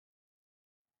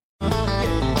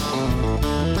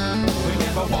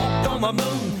from a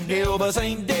moon. Elvis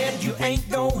ain't dead, you ain't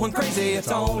going crazy, it's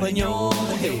all in your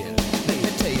head. Let me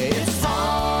tell you, it's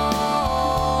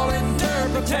all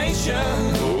interpretation.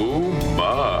 Oh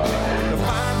my. To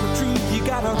find the truth, you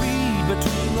gotta read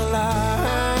between the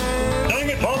lines. Dang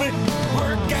it, Bobby.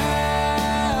 Work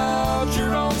out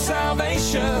your own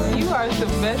salvation. You are the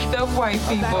best of white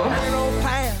people. That little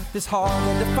path is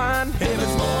harder to find.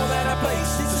 Heaven's more than a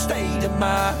place, it's a state of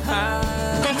mind.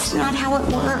 That's not how it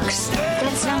works.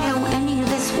 That's not how any of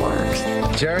this works.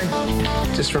 Jerry,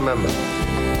 just remember,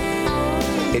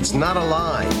 it's not a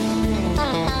lie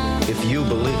if you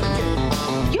believe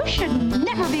it. You should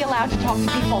never be allowed to talk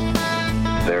to people.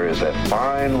 There is a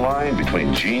fine line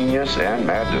between genius and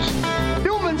madness.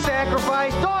 Human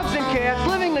sacrifice, dogs and cats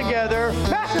living together,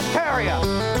 mass hysteria.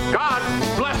 God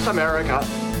bless America.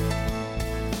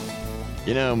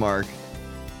 You know, Mark,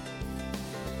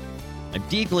 I'm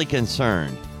deeply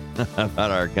concerned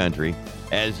about our country,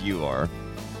 as you are.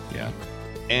 Yeah.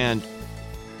 And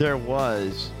there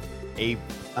was a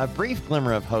brief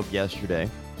glimmer of hope yesterday.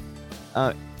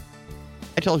 I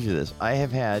told you this. I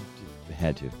have had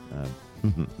to.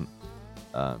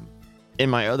 In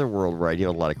my other world where I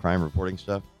deal with a lot of crime reporting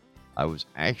stuff, I was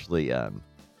actually, I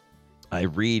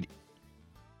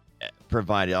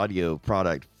provide audio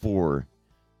product for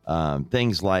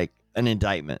things like an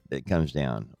indictment that comes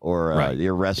down or the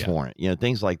arrest warrant,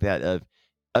 things like that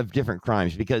of different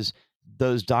crimes, because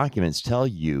those documents tell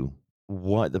you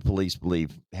what the police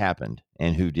believe happened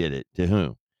and who did it to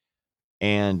whom.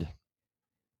 And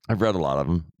I've read a lot of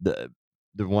them.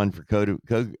 The one for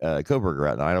Koberger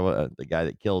out in Iowa, the guy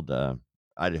that killed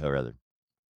Idaho,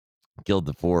 killed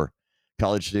the 4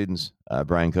 college students,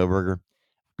 Brian Koberger.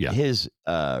 Yeah. His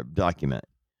document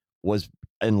was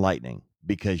enlightening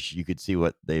because you could see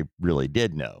what they really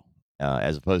did know,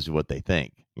 as opposed to what they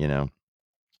think.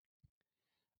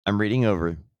 I'm reading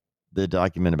over the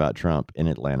document about Trump in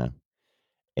Atlanta,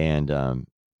 and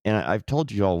I've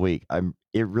told you all week,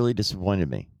 it really disappointed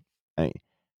me.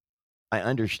 I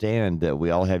understand that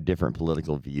we all have different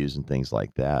political views and things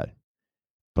like that,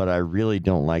 but I really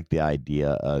don't like the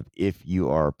idea of, if you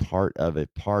are part of a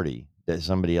party that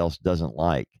somebody else doesn't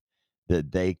like,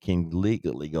 that they can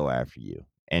legally go after you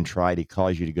and try to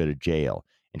cause you to go to jail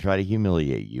and try to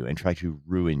humiliate you and try to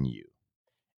ruin you.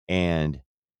 And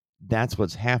that's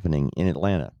what's happening in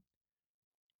Atlanta.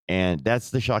 And that's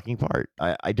the shocking part.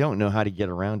 I don't know how to get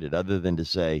around it other than to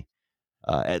say,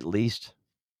 at least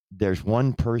there's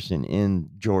one person in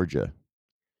Georgia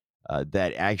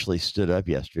that actually stood up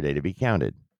yesterday to be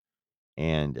counted.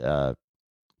 And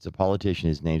it's a politician.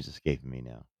 His name's escaping me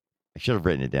now. I should have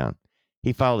written it down.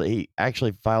 He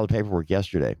actually filed paperwork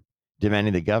yesterday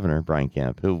demanding the governor, Brian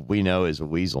Kemp, who we know is a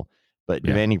weasel, but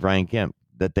demanding Brian Kemp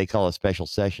that they call a special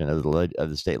session of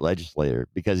the state legislature,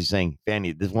 because he's saying,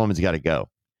 Fanny, this woman's got to go.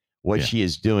 What she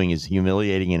is doing is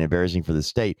humiliating and embarrassing for the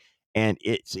state. And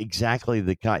it's exactly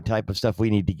the type of stuff we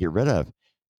need to get rid of.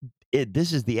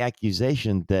 This is the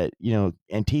accusation that,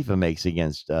 Antifa makes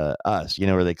against us,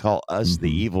 where they call us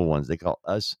the evil ones. They call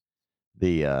us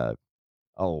the,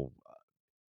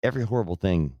 every horrible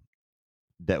thing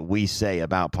that we say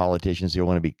about politicians who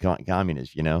want to be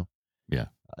communists, Yeah.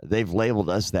 They've labeled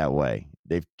us that way.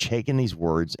 They've taken these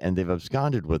words and they've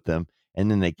absconded with them. And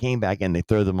then they came back and they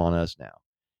throw them on us now.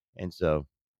 And so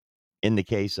in the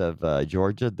case of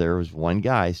Georgia, there was one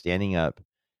guy standing up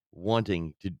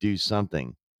wanting to do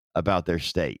something about their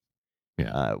state,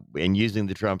 and using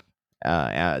the Trump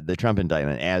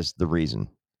indictment as the reason.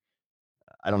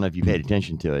 I don't know if you paid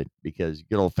attention to it, because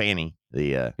good old Fanny,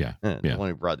 the one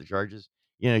who brought the charges,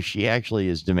 she actually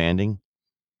is demanding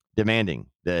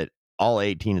that all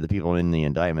 18 of the people in the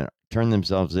indictment turn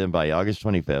themselves in by August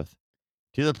 25th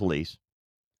to the police,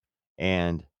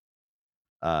 and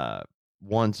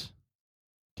wants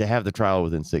to have the trial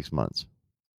within 6 months.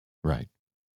 Right.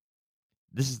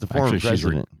 This is the former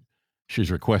president. She's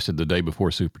requested the day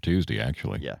before Super Tuesday,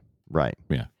 actually. Yeah. Right.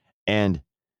 Yeah. And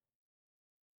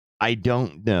I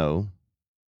don't know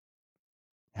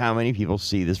how many people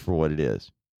see this for what it is.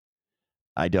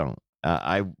 I don't.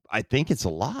 I think it's a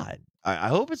lot. I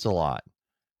hope it's a lot.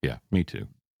 Yeah, me too.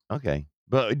 Okay.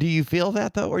 But do you feel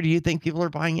that, though? Or do you think people are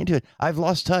buying into it? I've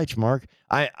lost touch, Mark.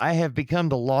 I have become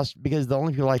because the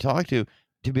only people I talk to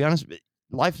be honest,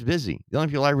 life's busy. The only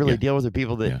people I really deal with are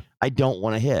people that I don't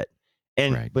want to hit.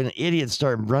 And when idiots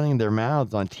start running their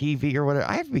mouths on TV or whatever,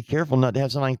 I have to be careful not to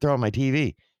have something throw at my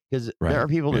TV, because there are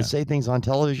people that say things on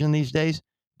television these days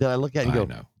that I look at and go,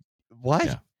 what?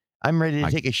 Yeah. I'm ready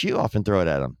to take a shoe off and throw it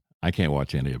at them. I can't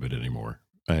watch any of it anymore.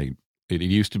 It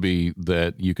used to be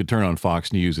that you could turn on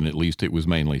Fox News and at least it was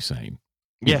mainly sane.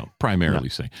 primarily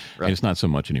saying. Right. And it's not so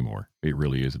much anymore. It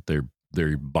really is that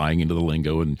they're buying into the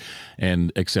lingo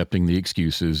and accepting the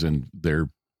excuses, and they're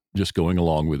just going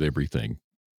along with everything.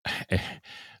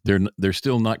 They're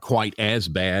still not quite as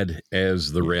bad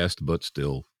as the rest, but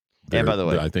still. And by the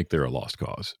way, I think they're a lost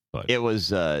cause. But it was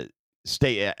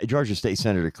Georgia State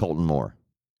Senator Colton Moore.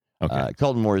 Okay,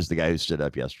 Colton Moore is the guy who stood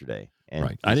up yesterday. And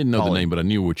right. I didn't know the name, but I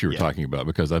knew what you were talking about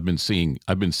because I've been seeing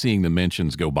the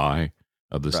mentions go by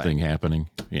of this thing happening.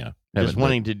 Yeah, just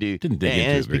wanting to do didn't dig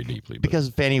into it very deeply because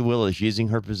Fannie Willis using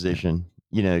her position,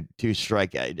 to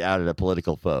strike out at a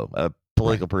political foe, a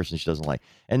political person she doesn't like,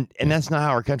 and that's not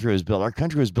how our country was built. Our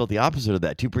country was built the opposite of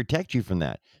that, to protect you from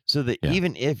that, so that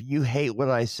even if you hate what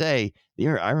I say,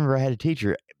 I remember I had a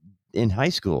teacher in high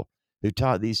school who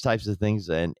taught these types of things,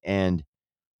 and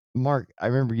Mark, I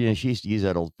remember, she used to use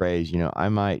that old phrase, I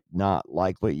might not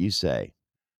like what you say.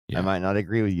 Yeah. I might not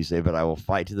agree with you say, but I will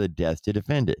fight to the death to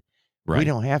defend it. Right. We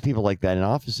don't have people like that in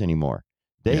office anymore.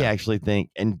 They actually think,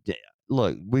 and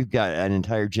look, we've got an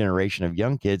entire generation of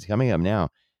young kids coming up now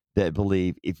that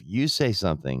believe if you say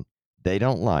something they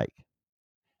don't like,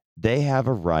 they have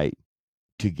a right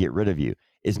to get rid of you.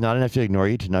 It's not enough to ignore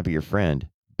you, to not be your friend,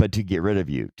 but to get rid of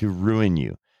you, to ruin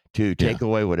you, to take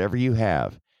away whatever you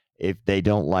have. If they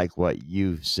don't like what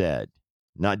you said,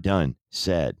 not done,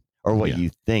 said, or what you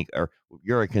think, or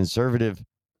you're a conservative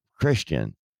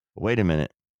Christian, wait a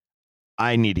minute,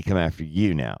 I need to come after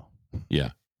you now.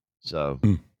 Yeah. So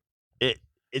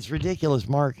it's ridiculous,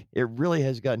 Mark. It really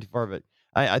has gotten too far, but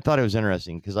I thought it was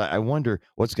interesting because I wonder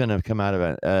what's going to come out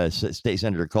about State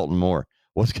Senator Colton Moore.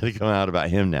 What's going to come out about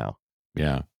him now?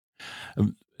 Yeah.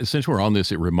 Since we're on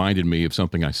this, it reminded me of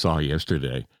something I saw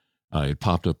yesterday. It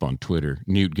popped up on Twitter.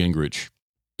 Newt Gingrich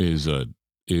is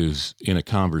in a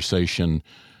conversation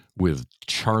with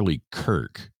Charlie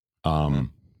Kirk.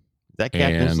 That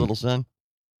Captain's little son?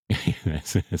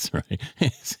 That's right.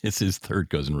 It's his third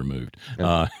cousin removed.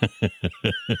 Yeah.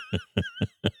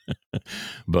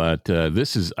 But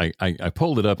this is, I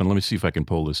pulled it up, and let me see if I can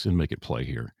pull this and make it play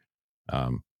here.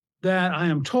 That I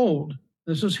am told,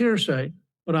 this is hearsay,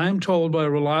 but I am told by a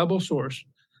reliable source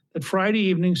that Friday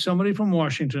evening, somebody from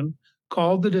Washington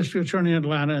called the district attorney in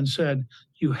Atlanta and said,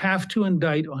 you have to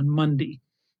indict on Monday.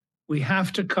 We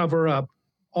have to cover up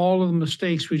all of the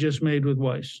mistakes we just made with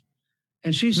Weiss.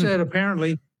 And she said,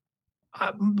 apparently,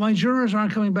 my jurors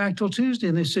aren't coming back till Tuesday.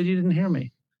 And they said, you didn't hear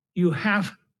me. You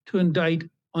have to indict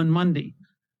on Monday.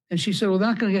 And she said, well, they're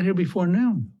not going to get here before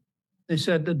noon. They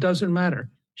said, it doesn't matter.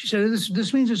 She said,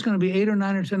 this means it's going to be 8 or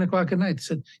 9 or 10 o'clock at night. They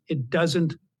said, it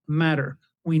doesn't matter.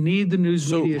 We need the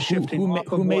news media shifting.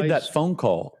 Who made that phone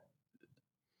call?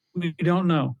 We don't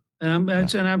know. And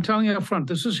I'm telling you up front,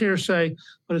 this is hearsay,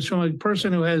 but it's from a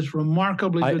person who has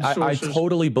remarkably good sources. I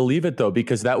totally believe it, though,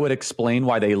 because that would explain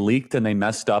why they leaked and they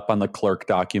messed up on the clerk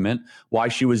document, why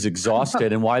she was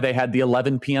exhausted, and why they had the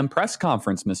 11 p.m. press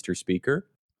conference, Mr. Speaker.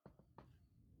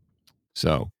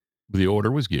 So the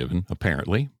order was given,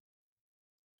 apparently,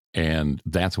 and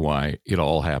that's why it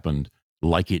all happened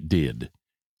like it did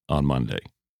on Monday,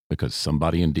 because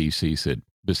somebody in D.C. said,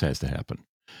 this has to happen.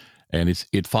 And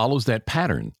it follows that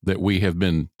pattern that we have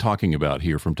been talking about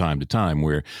here from time to time,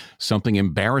 where something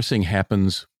embarrassing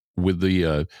happens with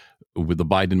the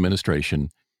Biden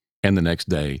administration, and the next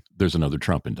day there's another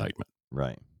Trump indictment.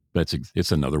 Right.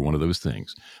 It's another one of those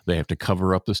things. They have to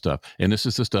cover up the stuff, and this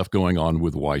is the stuff going on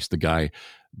with Weiss, the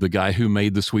guy who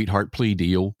made the sweetheart plea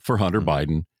deal for Hunter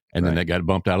Biden, and then that got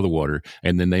bumped out of the water,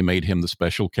 and then they made him the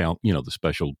special the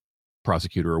special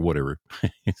prosecutor or whatever.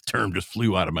 His term just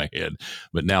flew out of my head.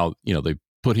 But now, they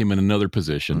put him in another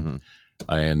position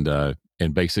and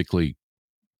basically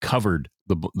covered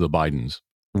the Bidens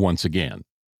once again.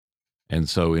 And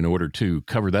so in order to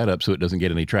cover that up so it doesn't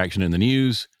get any traction in the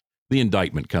news, the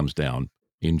indictment comes down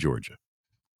in Georgia.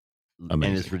 Amazing.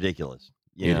 And it's ridiculous.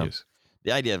 It is.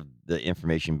 The idea of the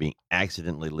information being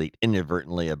accidentally leaked,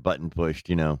 inadvertently, a button pushed,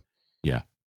 Yeah.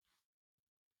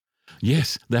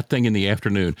 Yes, that thing in the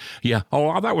afternoon. Yeah.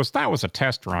 Oh, that was a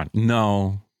test run.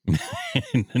 No,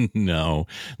 no,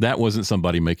 that wasn't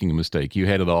somebody making a mistake. You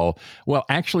had it all. Well,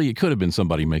 actually, it could have been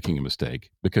somebody making a mistake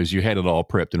because you had it all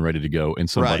prepped and ready to go, and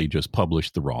somebody just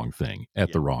published the wrong thing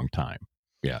at the wrong time.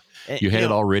 Yeah. You had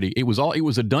it already. It was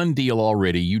a done deal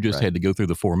already. You just had to go through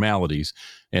the formalities.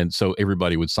 And so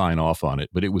everybody would sign off on it,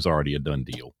 but it was already a done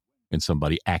deal. And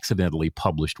somebody accidentally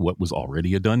published what was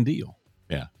already a done deal.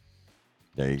 Yeah.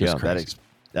 There you go.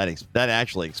 That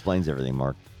actually explains everything,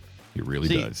 Mark. It really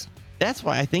does. That's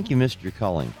why I think you missed your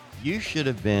calling. You should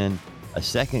have been a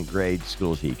second grade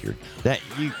school teacher.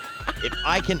 If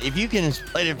you can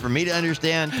explain it for me to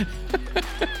understand.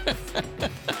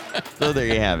 So there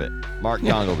you have it. Mark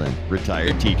Congleton,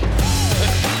 retired teacher.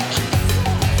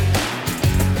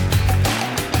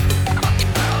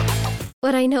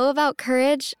 What I know about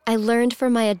courage, I learned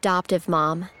from my adoptive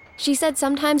mom. She said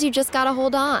sometimes you just gotta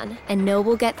hold on and know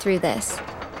we'll get through this.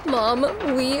 Mom,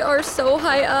 we are so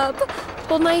high up.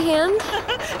 Hold my hand.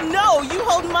 No, you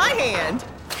hold my hand.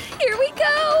 Here we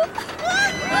go.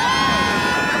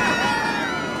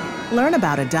 Learn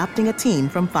about adopting a teen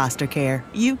from foster care.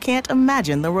 You can't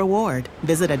imagine the reward.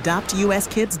 Visit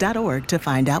adoptuskids.org to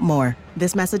find out more.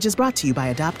 This message is brought to you by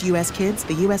Adopt US Kids,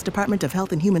 the U.S. Department of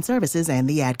Health and Human Services, and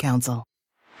the Ad Council.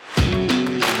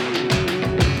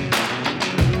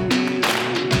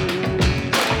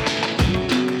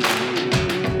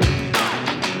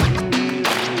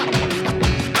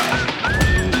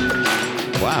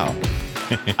 Wow.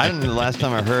 I don't know the last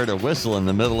time I heard a whistle in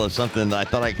the middle of something that I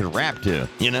thought I could rap to,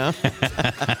 you know?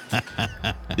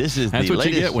 That's what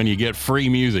you get when you get free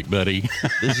music, buddy.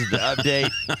 This is the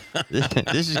update.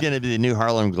 This is going to be the new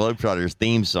Harlem Globetrotters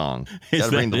theme song. Got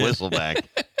to bring the whistle back.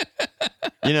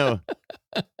 You know,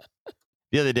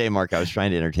 the other day, Mark, I was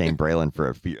trying to entertain Braylon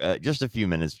for just a few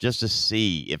minutes just to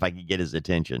see if I could get his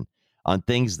attention on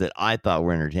things that I thought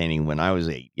were entertaining when I was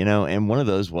 8, you know, and one of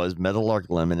those was Meadowlark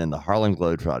Lemon and the Harlem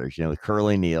Globetrotters, you know, with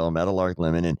Curly Neal, Meadowlark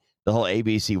Lemon, and the whole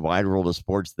ABC Wide World of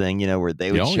Sports thing, you know, where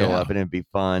they would show up and it'd be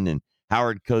fun, and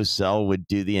Howard Cosell would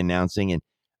do the announcing, and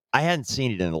I hadn't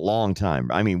seen it in a long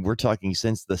time. I mean, we're talking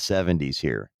since the 70s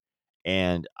here,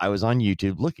 and I was on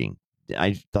YouTube looking.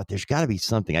 I thought there's got to be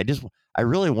something. I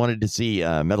really wanted to see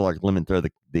Meadowlark Lemon throw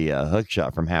the hook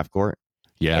shot from half court.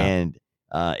 Yeah. And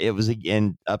it was,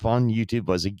 again, up on YouTube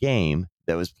was a game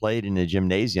that was played in a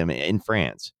gymnasium in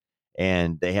France.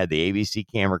 And they had the ABC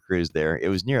camera crews there. It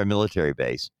was near a military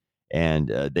base. And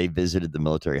they visited the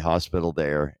military hospital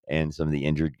there and some of the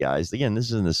injured guys. Again, this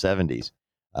is in the 70s.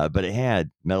 But it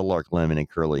had Meadowlark Lemon and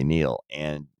Curly Neal.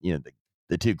 And, you know,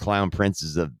 the two clown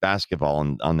princes of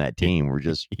basketball on that team were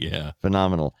just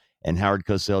phenomenal. And Howard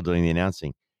Cosell doing the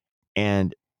announcing.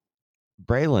 And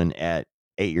Braylon at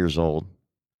 8 years old,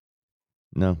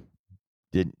 no,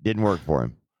 didn't work for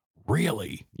him.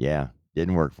 Really? Yeah,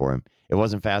 didn't work for him. It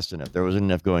wasn't fast enough. There wasn't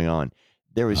enough going on.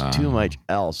 There was too much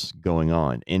else going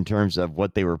on in terms of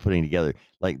what they were putting together.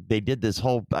 Like they did this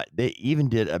whole, they even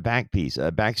did a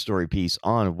backstory piece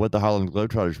on what the Harlem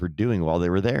Globetrotters were doing while they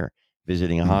were there,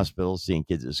 visiting a hospital, seeing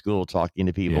kids at school, talking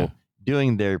to people,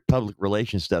 doing their public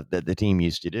relations stuff that the team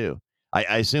used to do.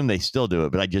 I assume they still do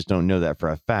it, but I just don't know that for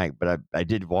a fact. But I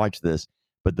did watch this.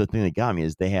 But the thing that got me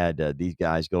is they had these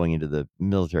guys going into the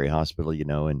military hospital, you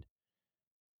know, and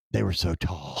they were so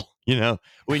tall. You know,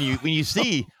 when you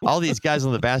see all these guys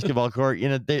on the basketball court, you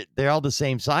know, they're all the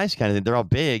same size kind of thing. They're all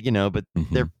big, you know, but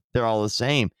they're all the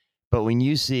same. But when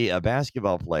you see a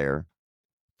basketball player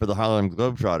for the Harlem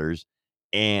Globetrotters,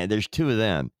 and there's two of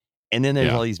them, and then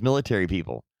there's all these military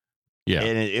people. Yeah.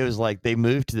 And it was like they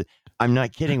moved to I'm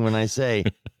not kidding when I say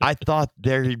I thought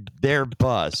their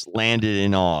bus landed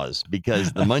in Oz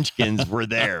because the Munchkins were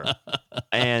there.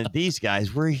 And these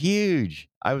guys were huge.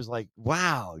 I was like,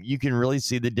 wow, you can really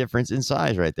see the difference in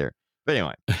size right there. But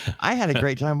anyway, I had a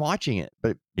great time watching it.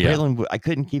 But Braylon, I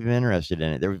couldn't keep him interested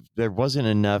in it. There wasn't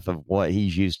enough of what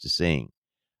he's used to seeing.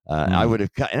 I would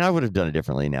have cut, and I would have done it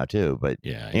differently now too. But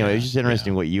anyway, it was just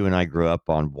interesting what you and I grew up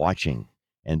on watching.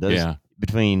 And those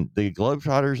between the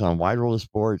Globetrotters on Wide World of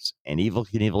Sports and Evel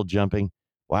Knievel jumping.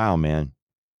 Wow, man.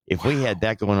 If we had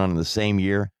that going on in the same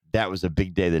year, that was a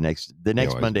big day the next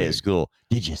Monday at school.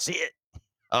 Did you see it?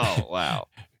 Oh, wow.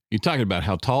 You're talking about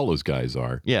how tall those guys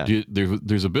are. Yeah.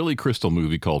 There's a Billy Crystal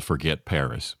movie called Forget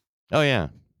Paris. Oh, yeah.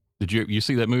 Did you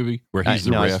see that movie where he's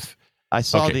the ref? I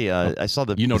saw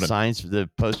the signs for the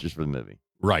posters for the movie.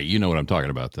 Right. You know what I'm talking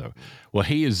about, though. Well,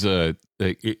 he is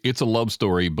it's a love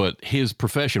story, but his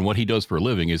profession, what he does for a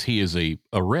living, is he is a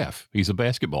ref. He's a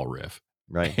basketball ref.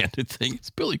 Right. And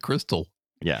it's Billy Crystal.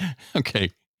 Yeah.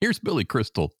 Okay. Here's Billy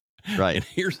Crystal. Right. And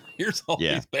here's all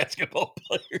these basketball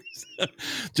players.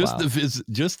 Just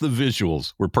the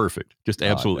visuals were perfect. Just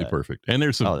absolutely perfect. And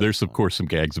there's of course some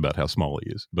gags about how small he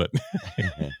is, but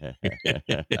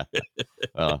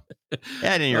well,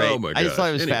 at any rate, I just thought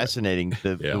it was fascinating.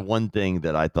 The one thing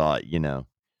that I thought,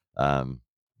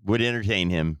 would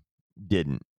entertain him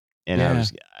didn't. And I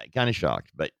was kind of shocked.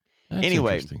 But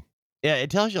anyway, it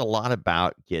tells you a lot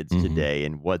about kids today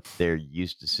and what they're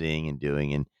used to seeing and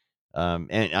doing. And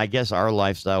I guess our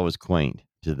lifestyle was quaint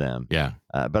to them. Yeah.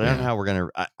 But I don't know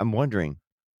how I'm wondering,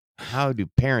 how do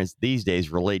parents these days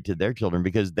relate to their children?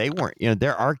 Because they weren't,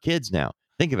 they're our kids now.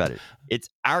 Think about it. It's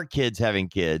our kids having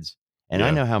kids. And I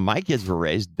know how my kids were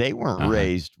raised. They weren't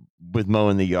raised with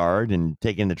mowing the yard and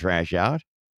taking the trash out.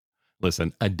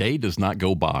 Listen, a day does not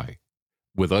go by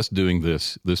with us doing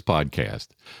this podcast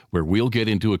where we'll get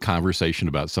into a conversation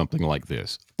about something like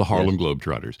this, the Harlem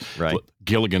Globetrotters, right?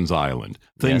 Gilligan's Island,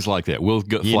 things like that. We'll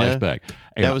go flashback.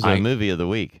 That was a movie of the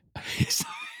week.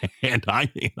 And I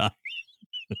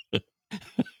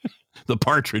the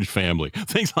Partridge Family,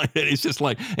 things like that. It's just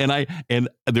like,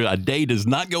 a day does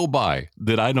not go by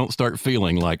that I don't start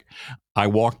feeling like I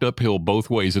walked uphill both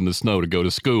ways in the snow to go to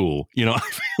school. You know,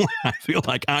 I feel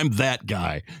like I'm that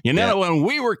guy. You know, when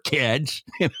we were kids,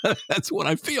 that's what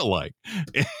I feel like.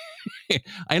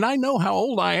 And I know how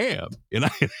old I am,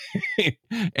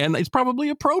 and it's probably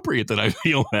appropriate that I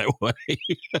feel that way.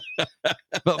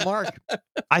 But Mark,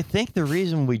 I think the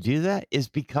reason we do that is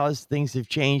because things have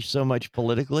changed so much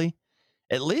politically.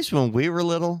 At least when we were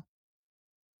little.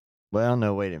 Well,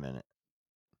 no, wait a minute.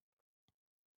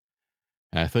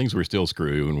 Things were still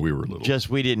screwy when we were little. Just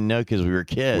we didn't know because we were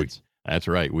kids. That's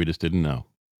right. We just didn't know.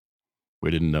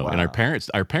 We didn't know. Wow. And our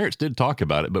parents did talk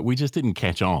about it, but we just didn't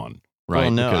catch on. Right.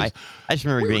 Well, no, I just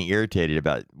remember being irritated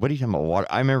about, what are you talking about? Water?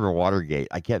 I remember Watergate.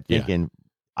 I kept thinking,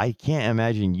 I can't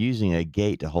imagine using a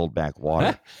gate to hold back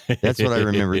water. That's what I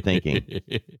remember thinking.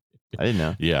 I didn't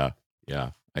know. Yeah. Yeah.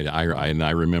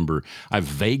 I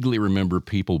vaguely remember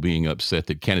people being upset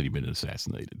that Kennedy had been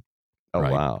assassinated. Oh,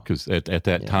 right? wow. Because at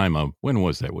that time, when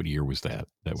was that? What year was that?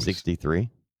 That was 63.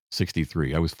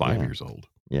 63. I was 5 years old.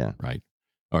 Yeah. Right.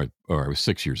 Or I was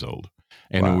 6 years old.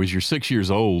 And when you're 6 years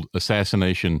old,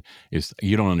 assassination is,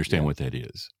 you don't understand what that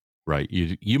is. Right.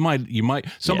 You might,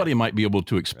 somebody might be able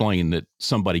to explain that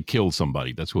somebody killed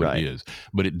somebody. That's what it is.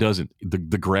 But it doesn't,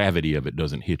 the gravity of it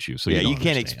doesn't hit you. So you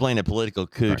can't explain a political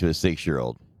coup to a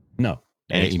 6-year-old. No.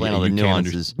 And explain all the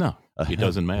nuances. No, it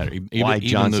doesn't matter. Why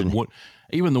Johnson.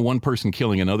 Even the one person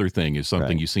killing another thing is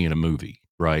something you see in a movie.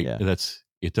 Right. Yeah.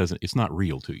 It's not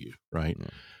real to you. Right. Yeah.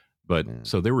 But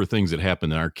so there were things that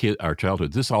happened in our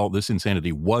childhood. This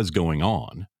insanity was going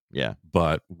on. Yeah.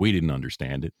 But we didn't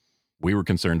understand it. We were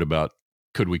concerned about,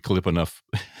 could we clip enough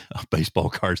baseball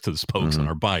cards to the spokes on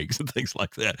our bikes and things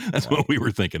like that. That's what we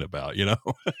were thinking about, you know?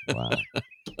 Wow.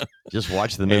 Just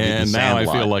watch the movie. And now I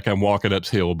feel like I'm walking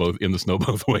uphill both in the snow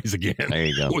both ways again. There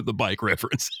you go. With the bike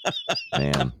reference.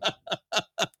 Man.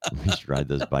 We should ride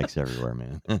those bikes everywhere,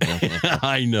 man.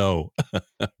 I know.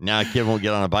 Now a kid won't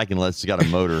get on a bike unless it's got a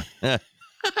motor.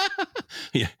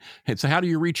 Yeah. And so how do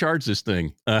you recharge this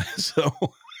thing?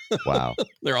 Wow.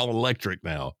 They're all electric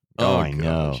now. Oh, I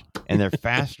know. And they're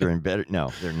faster and better.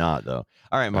 No, they're not, though.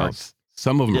 All right, Mark.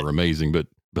 Some of them are amazing,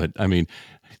 but I mean,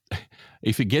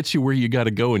 if it gets you where you got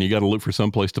to go and you got to look for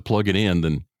some place to plug it in,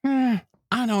 then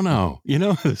I don't know. You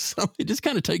know, it just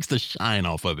kind of takes the shine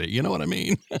off of it. You know what I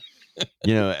mean?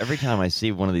 You know, every time I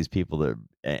see one of these people that,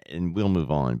 and we'll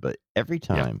move on, but every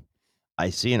time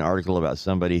I see an article about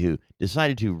somebody who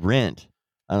decided to rent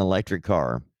an electric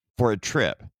car for a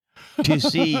trip to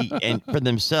see and for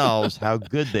themselves how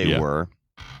good they were,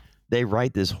 they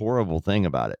write this horrible thing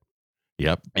about it.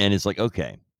 Yep. And it's like,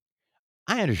 okay,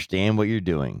 I understand what you're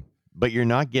doing, but you're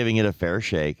not giving it a fair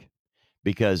shake,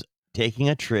 because taking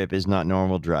a trip is not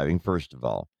normal driving, first of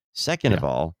all. Second of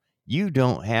all, you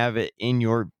don't have it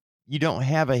you don't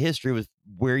have a history with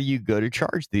where you go to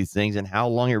charge these things and how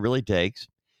long it really takes.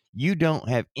 You don't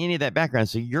have any of that background.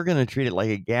 So you're going to treat it like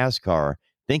a gas car,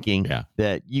 thinking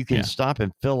that you can stop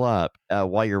and fill up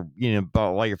while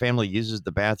your family uses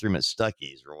the bathroom at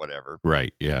Stuckey's or whatever.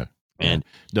 Right. Yeah. And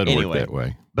doesn't work that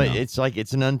way. But it's like,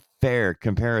 it's an unfair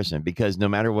comparison, because no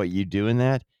matter what you do in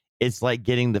that, it's like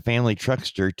getting the family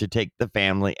truckster to take the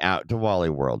family out to Wally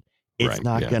World. It's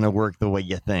not going to work the way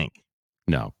you think.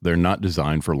 No, they're not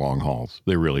designed for long hauls.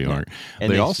 They really aren't.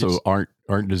 And they also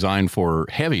aren't designed for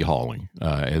heavy hauling,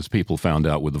 as people found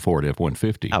out with the Ford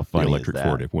F-150, How funny the electric is that?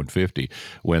 Ford F-150,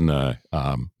 when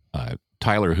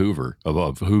Tyler Hoover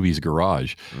of Hoovy's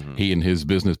Garage, he and his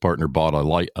business partner bought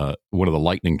one of the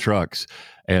Lightning trucks,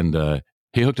 and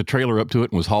he hooked a trailer up to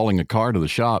it and was hauling a car to the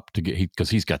shop because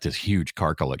he's got this huge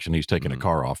car collection. He's taking a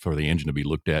car off for the engine to be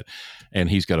looked at, and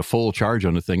he's got a full charge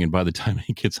on the thing. And by the time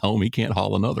he gets home, he can't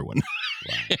haul another one.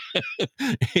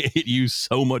 It used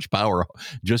so much power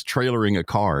just trailering a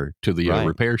car to the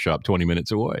repair shop 20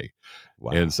 minutes away.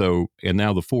 Wow. And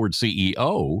now the Ford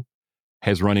CEO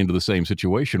has run into the same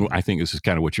situation. I think this is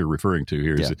kind of what you're referring to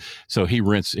here. So he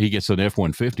gets an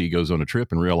F-150, goes on a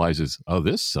trip and realizes, oh,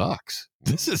 this sucks.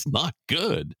 This is not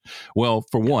good. Well,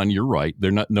 for one, you're right.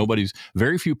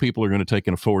 Very few people are going to take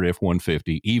in a Ford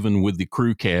F-150, even with the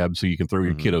crew cab, so you can throw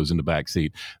your kiddos in the back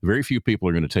seat. Very few people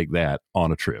are going to take that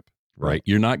on a trip, right?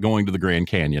 You're not going to the Grand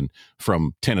Canyon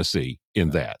from Tennessee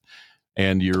in that.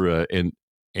 And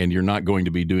and you're not going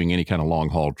to be doing any kind of long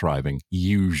haul driving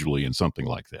usually in something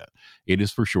like that. It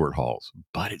is for short hauls,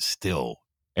 but it's still,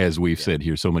 as we've said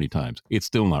here so many times, it's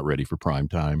still not ready for prime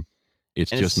time.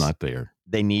 It's just not there.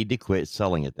 They need to quit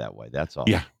selling it that way. That's all.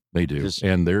 Yeah, they do.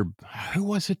 And who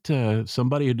was it?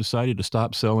 Somebody had decided to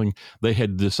stop selling. They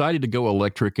had decided to go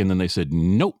electric, and then they said,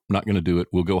 nope, not going to do it.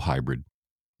 We'll go hybrid.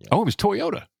 Yeah. Oh, it was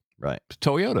Toyota. Right.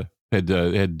 Toyota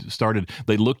had started.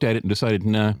 They looked at it and decided,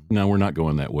 no, we're not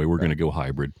going that way. We're going to go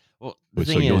hybrid. Well,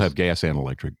 so you'll have gas and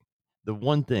electric. The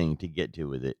one thing to get to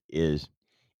with it is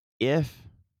if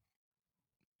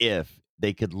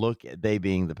they could look at, they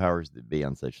being the powers that be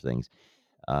on such things,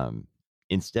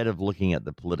 instead of looking at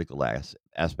the political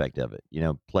aspect of it,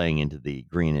 playing into the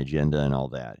green agenda and all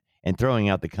that, and throwing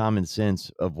out the common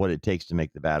sense of what it takes to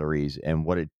make the batteries and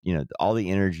what all the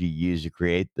energy used to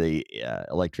create the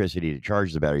electricity to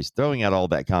charge the batteries, throwing out all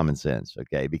that common sense,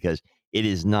 okay? Because it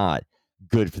is not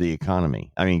good for the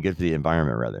economy. I mean, good for the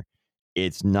environment, rather.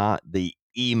 It's not the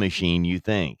e-machine you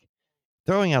think.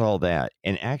 Throwing out all that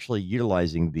and actually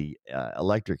utilizing the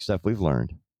electric stuff we've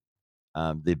learned,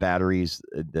 the batteries,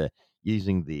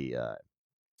 using the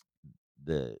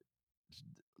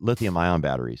lithium-ion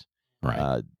batteries,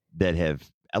 right, that have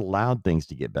allowed things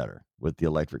to get better with the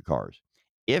electric cars.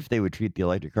 If they would treat the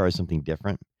electric car as something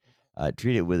different,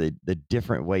 treat it with the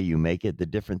different way you make it, the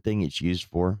different thing it's used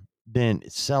for, then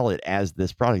sell it as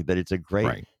this product that it's a great.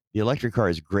 Right. The electric car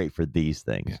is great for these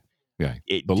things. Yeah.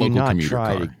 The local commuter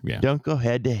car. Yeah. Don't go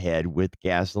head to head with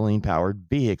gasoline-powered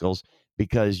vehicles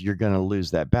because you're going to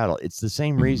lose that battle. It's the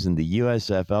same reason the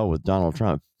USFL with Donald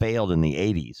Trump failed in the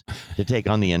 80s to take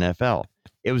on the NFL.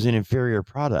 It was an inferior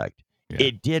product. Yeah.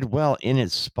 It did well in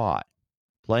its spot.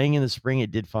 Playing in the spring,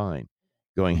 it did fine.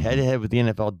 Going head to head with the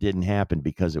NFL didn't happen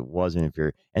because it wasn't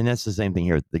inferior. And that's the same thing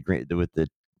here with the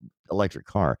electric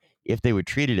car. If they would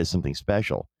treat it as something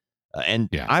special,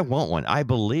 I want one. I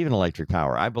believe in electric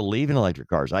power. I believe in electric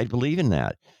cars. I believe in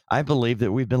that. I believe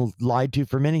that we've been lied to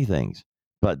for many things.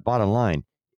 But bottom line,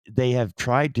 they have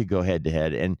tried to go head to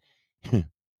head. And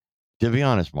to be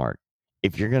honest, Mark,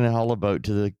 if you're going to haul a boat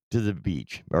to the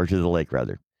beach or to the lake,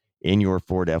 rather, in your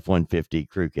Ford F-150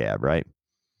 crew cab, right?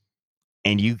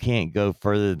 And you can't go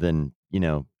further than,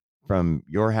 from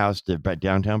your house to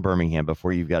downtown Birmingham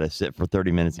before you've got to sit for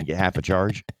 30 minutes and get half a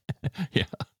charge. Yeah.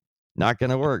 Not going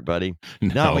to work, buddy.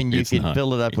 No, not when you can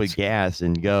fill it up with gas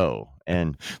and go.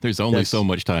 And there's only so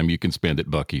much time you can spend at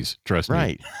Buc-ee's. Trust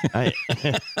me. Right.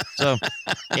 So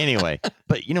anyway,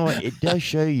 but you know what? It does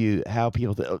show you how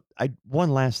people.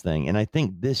 One last thing, and I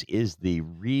think this is the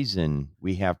reason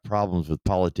we have problems with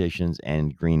politicians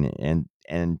and green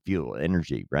and fuel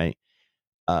energy. Right.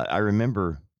 I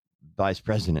remember Vice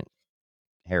President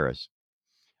Harris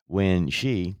when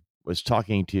she was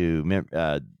talking to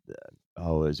it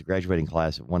was a graduating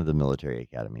class at one of the military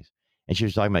academies, and she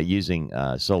was talking about using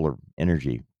solar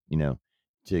energy,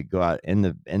 to go out in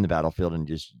the battlefield and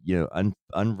just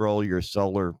unroll your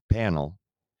solar panel,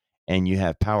 and you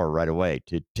have power right away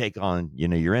to take on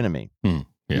your enemy. Yeah.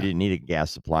 You didn't need a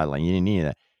gas supply line. You didn't need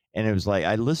that. And it was like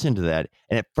I listened to that,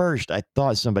 and at first I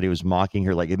thought somebody was mocking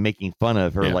her, like making fun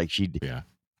of her, like she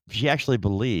actually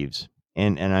believes.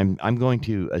 And I'm going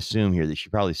to assume here that she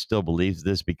probably still believes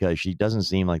this because she doesn't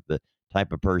seem like the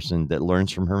type of person that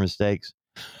learns from her mistakes.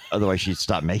 Otherwise, she'd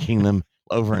stop making them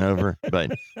over and over.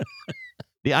 But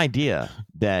the idea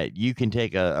that you can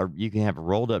take you can have a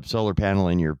rolled up solar panel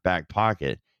in your back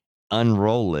pocket,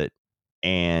 unroll it,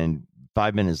 and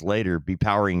 5 minutes later be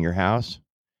powering your house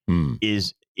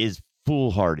is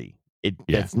foolhardy.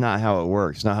 That's not how it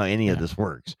works. Not how any of this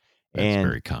works. That's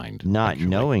very kind. Not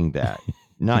knowing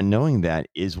that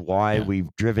is why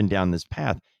we've driven down this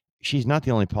path. She's not the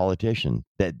only politician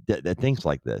that thinks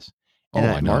like this. And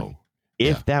I know. Mark,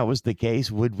 if that was the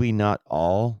case, would we not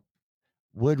all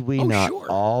be doing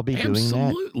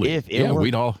that? If it were,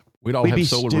 we'd all have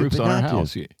solar roofs on our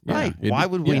house. Right. Why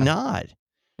would we not?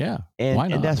 Yeah. And, why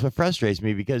not? And that's what frustrates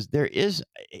me because there is,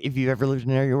 if you've ever lived in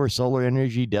an area where solar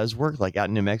energy does work, like out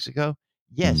in New Mexico,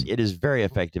 yes, it is very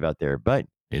effective out there, but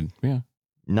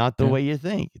not the way you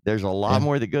think. There's a lot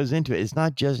more that goes into it. It's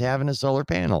not just having a solar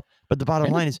panel, but the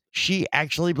bottom line is she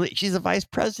actually believes she's a vice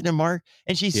president, Mark,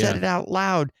 and she said it out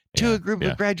loud to a group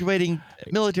of graduating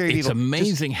military people. It's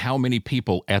amazing how many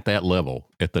people at that level,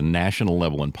 at the national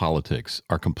level in politics,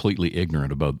 are completely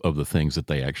ignorant of the things that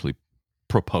they actually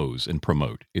propose and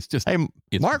promote. It's just,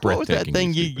 it's Mark, what was that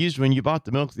thing you used when you bought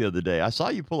the milk the other day? I saw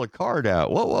you pull a card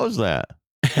out. What was that?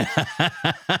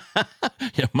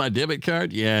 My debit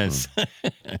card. Yes,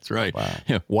 that's right. Wow.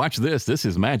 Yeah, watch this. This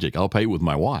is magic. I'll pay with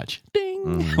my watch.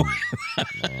 Ding.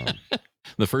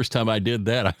 The first time I did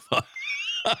that, I thought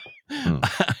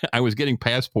I was getting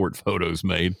passport photos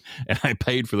made, and I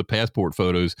paid for the passport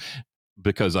photos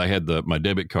because I had my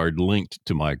debit card linked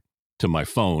to my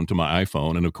phone, to my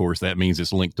iPhone, and of course that means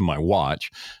it's linked to my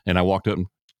watch. And I walked up and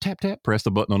tap, pressed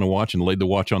the button on the watch and laid the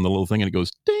watch on the little thing, and it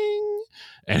goes ding,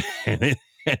 and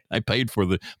I paid for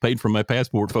my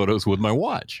passport photos with my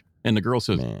watch. And the girl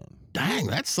says, Man. "Dang,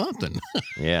 that's something."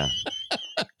 Yeah.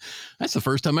 That's the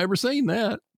first time I ever seen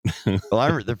that.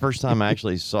 Well, the first time I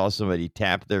actually saw somebody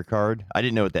tap their card, I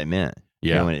didn't know what that meant. Yeah.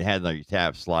 You know, when it had like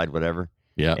tap, slide, whatever.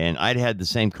 Yeah. And I'd had the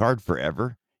same card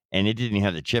forever, and it didn't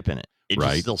have the chip in it. It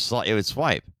Right. just still it would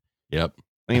swipe. Yep.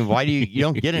 I mean, why do you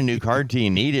don't get a new card till you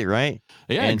need it, right?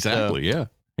 Yeah, And exactly. so,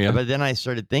 yeah. But then I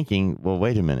started thinking, well,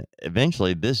 wait a minute.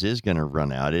 Eventually, this is going to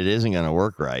run out. It isn't going to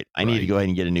work right. I need to go ahead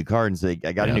and get a new card. And say,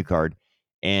 I got a new card.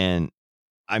 And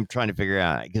I'm trying to figure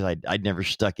out, because I'd never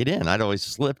stuck it in. I'd always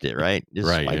slipped it, right? Just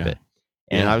swipe it.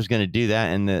 And I was going to do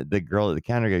that. And the girl at the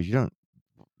counter goes,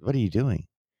 what are you doing?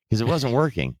 Because it wasn't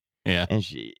working. Yeah.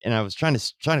 And I was trying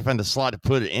to find the slot to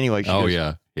put it anyway. She goes,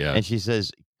 yeah. And she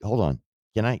says, hold on.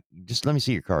 Can I just let me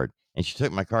see your card? And she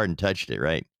took my card and touched it,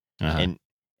 right? Uh-huh.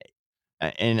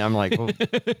 And I'm like, well,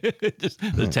 just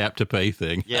the tap to pay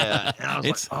thing. Yeah.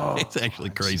 It's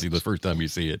actually crazy the first time you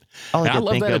see it. All I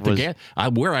love that at the gas.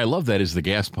 Where I love that is the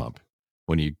gas pump.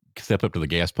 When you step up to the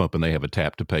gas pump and they have a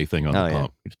tap to pay thing on the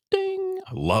pump. It's ding.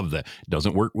 I love that. It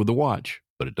doesn't work with the watch,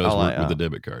 but it does work with the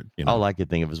debit card. You know? All I could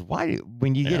think of is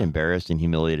when you get embarrassed and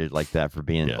humiliated like that for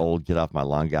being old, get off my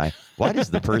lawn guy. Why does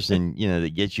the person,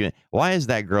 that gets you, why is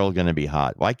that girl going to be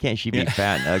hot? Why can't she be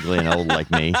fat and ugly and old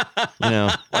like me?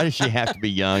 Why does she have to be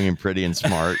young and pretty and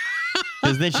smart?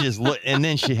 Because then she just looked, and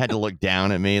then she had to look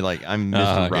down at me like I'm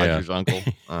Mr. Rogers' uncle.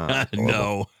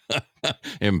 No.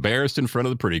 Embarrassed in front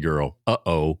of the pretty girl.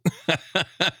 Uh-oh. Look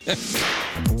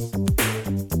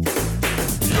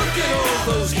at all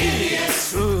those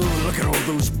idiots. Ooh, look at all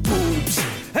those boobs.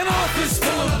 An office full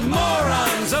of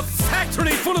morons. A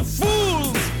factory full of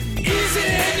fools. Is it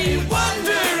any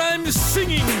wonder I'm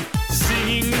singing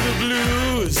the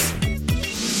blues?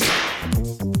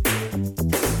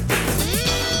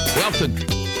 Well,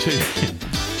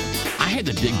 I had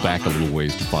to dig back a little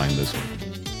ways to find this one.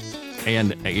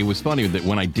 And it was funny that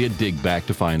when I did dig back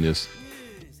to find this,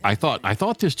 I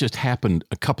thought this just happened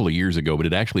a couple of years ago, but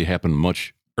it actually happened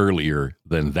much earlier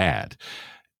than that.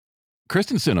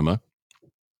 Kristen Sinema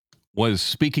was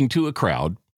speaking to a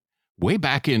crowd way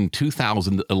back in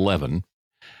 2011.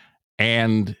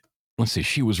 And let's see,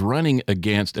 she was running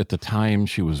against, no,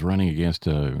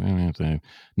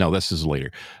 this is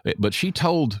later. But she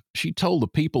told the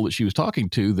people that she was talking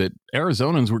to that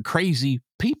Arizonans were crazy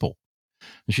people.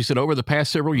 And she said over the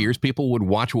past several years, people would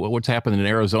watch what's happening in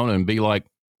Arizona and be like,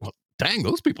 well, dang,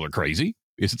 those people are crazy.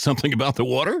 Is it something about the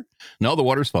water? No, the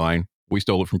water's fine. We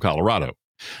stole it from Colorado.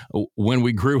 When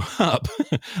we grew up,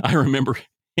 I remember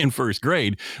in first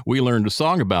grade, we learned a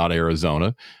song about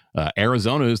Arizona.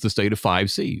 Arizona is the state of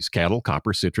 5 C's: cattle,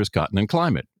 copper, citrus, cotton, and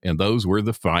climate. And those were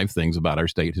the 5 things about our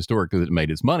state historically that it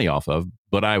made its money off of.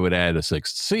 But I would add a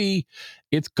 6th C.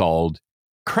 It's called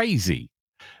crazy.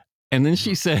 And then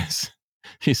she says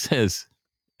this.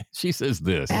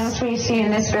 As we see in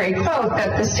this very quote,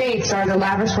 that the states are the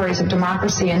laboratories of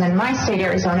democracy, and then my state,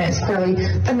 Arizona, is clearly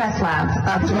the meth lab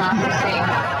of democracy.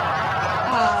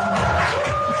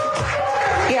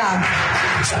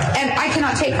 And I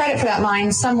cannot take credit for that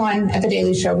line. Someone at The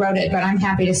Daily Show wrote it, but I'm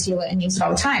happy to steal it and use it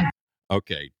all the time.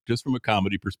 Okay, just from a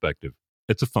comedy perspective,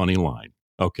 it's a funny line.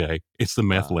 Okay, it's the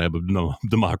meth lab of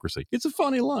democracy. It's a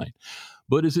funny line.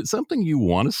 But is it something you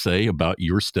want to say about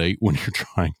your state when you're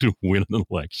trying to win an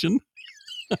election?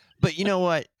 But you know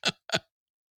what?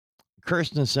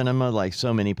 Kirsten Sinema, like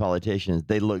so many politicians,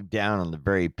 they look down on the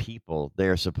very people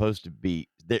they're supposed to be.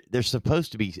 They're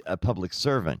supposed to be a public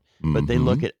servant, but they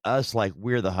look at us like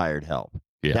we're the hired help.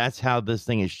 Yeah. That's how this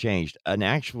thing has changed. An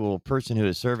actual person who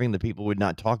is serving the people would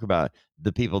not talk about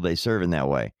the people they serve in that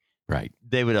way. Right.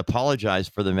 They would apologize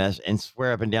for the mess and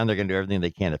swear up and down they're going to do everything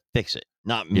they can to fix it,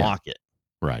 not mock it.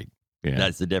 Right. Yeah.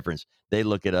 That's the difference. They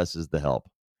look at us as the help.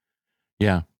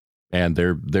 Yeah. And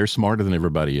they're smarter than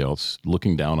everybody else,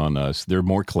 looking down on us. They're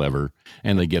more clever,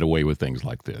 and they get away with things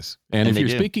like this. And if you're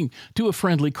speaking to a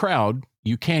friendly crowd,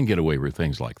 you can get away with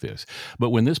things like this. But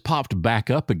when this popped back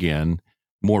up again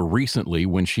more recently,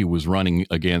 when she was running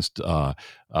against,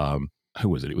 who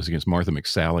was it? It was against Martha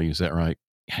McSally. Is that right?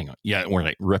 Hang on. Yeah,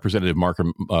 right. Representative Martha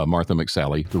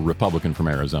McSally, the Republican from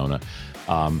Arizona.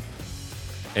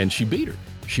 And she beat her.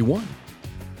 She won.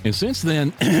 And since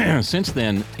then,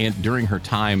 and during her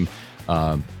time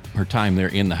there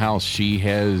in the House, she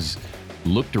has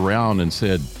looked around and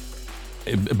said,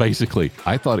 basically,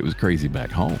 I thought it was crazy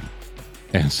back home.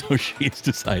 And so she's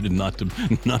decided not to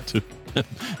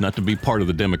be part of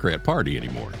the Democrat Party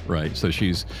anymore, right? So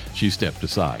she's stepped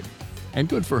aside, and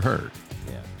good for her.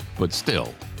 Yeah. But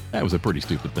still, that was a pretty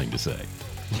stupid thing to say.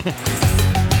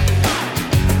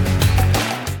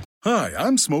 Hi,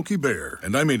 I'm Smokey Bear,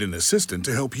 and I made an assistant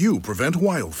to help you prevent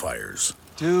wildfires.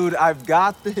 Dude, I've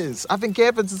got this. I've been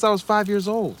camping since I was 5 years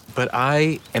old. But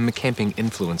I am a camping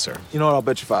influencer. You know what? I'll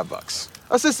bet you $5.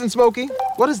 Assistant Smokey,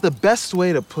 what is the best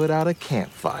way to put out a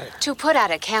campfire? To put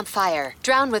out a campfire,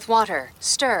 drown with water,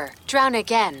 stir, drown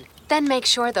again. Then make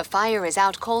sure the fire is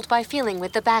out cold by feeling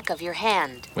with the back of your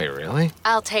hand. Wait, really?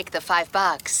 I'll take the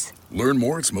 $5. Learn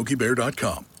more at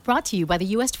SmokeyBear.com. Brought to you by the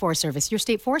U.S. Forest Service, your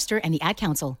state forester, and the Ad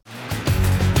Council.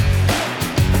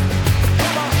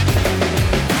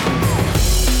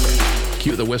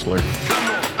 Cue the whistler.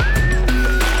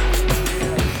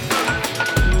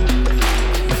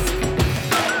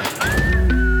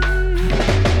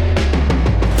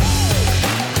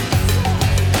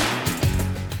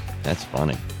 That's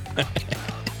funny.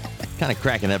 Kind of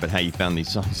cracking up at how you found these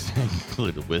songs that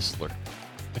include a whistler.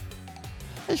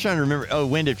 I was trying to remember. Oh,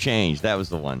 Wind of Change. That was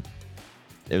the one.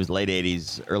 It was late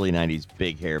 80s, early 90s,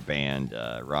 big hair band,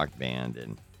 rock band.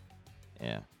 And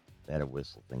yeah, they had a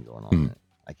whistle thing going on. In it.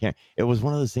 I can't. It was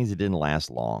one of those things that didn't last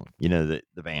long. You know,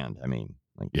 the band. I mean,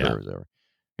 like, yeah. It was over.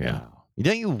 Yeah. Wow.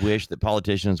 Don't you wish that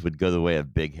politicians would go the way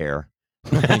of big hair?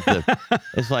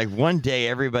 It's like one day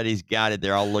everybody's got it.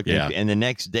 They're all looking. Yeah. And the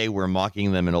next day we're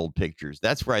mocking them in old pictures.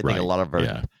 That's where I think a lot of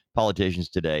our politicians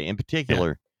today, in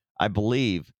particular, I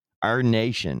believe our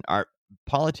nation, our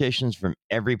politicians from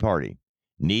every party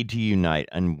need to unite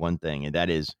on one thing. And that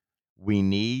is we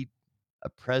need a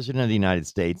president of the United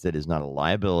States that is not a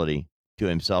liability to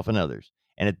himself and others.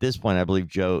 And at this point, I believe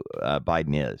Joe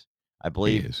Biden is. I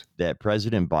believe that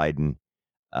President Biden,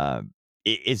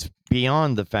 it's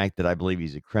beyond the fact that I believe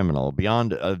he's a criminal,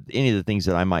 beyond any of the things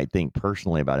that I might think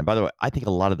personally about him. By the way, I think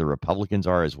a lot of the Republicans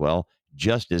are as well,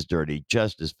 just as dirty,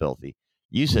 just as filthy.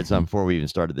 You said something before we even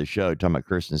started the show, talking about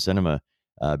Kirsten Sinema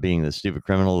being the stupid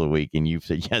criminal of the week, and you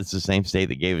said, yeah, it's the same state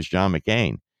that gave us John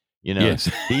McCain. You know,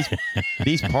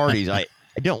 these parties, I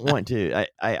don't want to,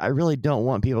 I really don't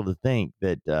want people to think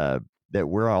that that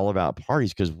we're all about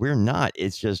parties, because we're not.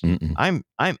 It's just I'm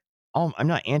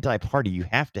not anti-party. You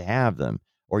have to have them,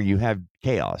 or you have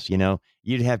chaos. You know,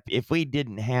 you'd have, if we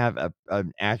didn't have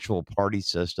an actual party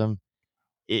system,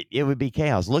 it would be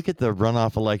chaos. Look at the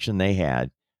runoff election they had.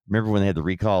 Remember when they had the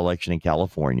recall election in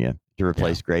California to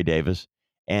replace Gray Davis?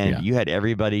 And you had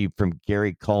everybody from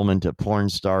Gary Coleman to porn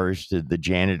stars to the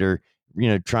janitor, you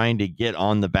know, trying to get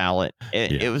on the ballot.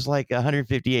 It was like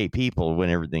 158 people when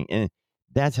everything, and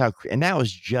that's how, and that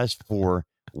was just for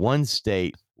one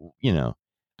state, you know.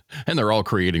 And they're all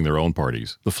creating their own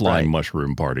parties, the Flying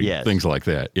Mushroom Party, things like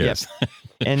that. Yes. Yep.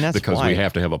 And that's because we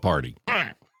have to have a party.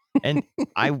 And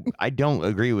I don't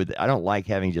agree with it. I don't like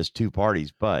having just two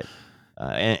parties, but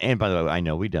and by the way, I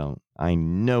know we don't. I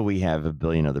know we have a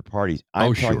billion other parties.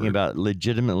 I'm talking about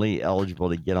legitimately eligible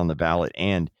to get on the ballot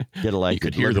and get elected.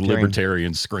 You could hear the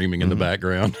libertarians screaming in the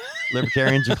background.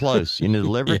 Libertarians are close. You know, the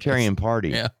Libertarian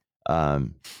Party.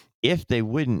 If they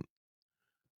wouldn't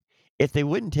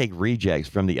take rejects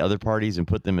from the other parties and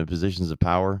put them in positions of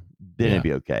power, then it'd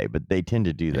be okay. But they tend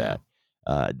to do that.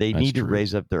 They need to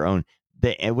raise up their own.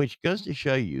 Which goes to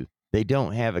show you they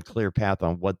don't have a clear path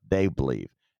on what they believe.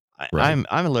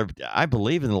 I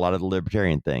believe in a lot of the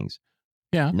libertarian things.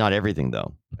 Yeah. Not everything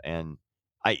though. And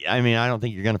I mean, I don't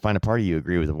think you're going to find a party you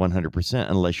agree with 100%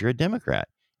 unless you're a Democrat,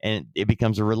 and it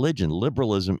becomes a religion.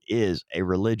 Liberalism is a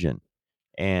religion.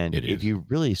 And if you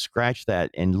really scratch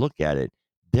that and look at it,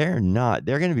 they're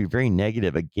going to be very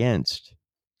negative against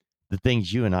the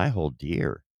things you and I hold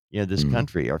dear. You know, this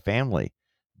country, our family,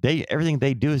 everything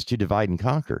they do is to divide and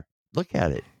conquer. Look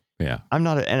at it. Yeah. I'm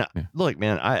not, look,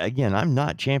 man, I'm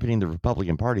not championing the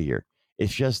Republican Party here.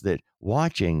 It's just that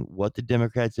watching what the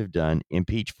Democrats have done,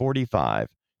 impeach 45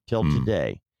 till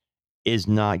today, is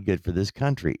not good for this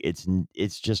country.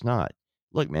 It's just not.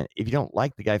 Look, man, if you don't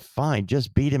like the guy, fine,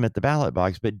 just beat him at the ballot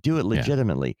box, but do it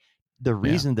legitimately. The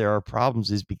reason there are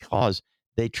problems is because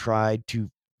they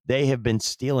have been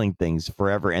stealing things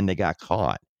forever and they got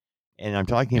caught. And I'm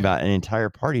talking about an entire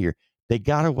party here. They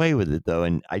got away with it, though,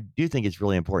 and I do think it's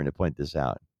really important to point this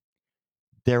out.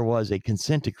 There was a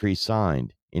consent decree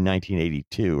signed in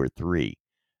 1982 or 3,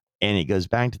 and it goes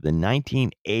back to the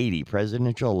 1980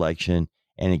 presidential election,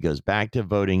 and it goes back to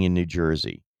voting in New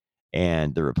Jersey.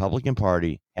 And the Republican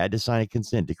Party had to sign a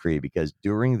consent decree because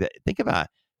think about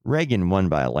it, Reagan won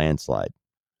by a landslide.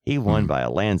 He won by a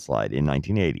landslide in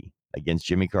 1980 against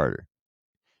Jimmy Carter.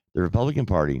 The Republican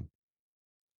Party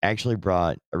actually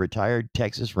brought a retired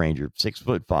Texas Ranger,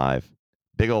 6'5",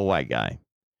 big old white guy,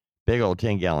 big old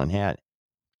 10-gallon hat,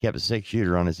 kept a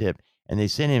 6-shooter on his hip, and they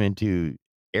sent him into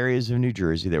areas of New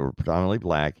Jersey that were predominantly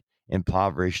black,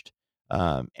 impoverished,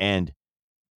 and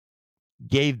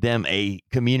gave them a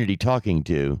community talking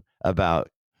to about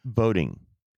voting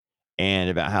and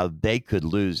about how they could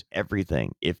lose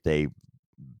everything if they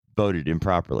voted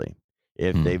improperly.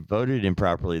 If they voted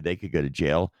improperly, they could go to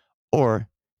jail, or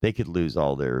they could lose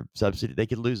all their subsidy. They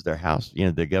could lose their house,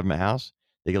 their government house.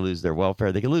 They could lose their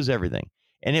welfare. They could lose everything.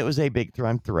 And it was a big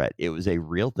threat. It was a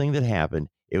real thing that happened.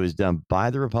 It was done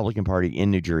by the Republican Party in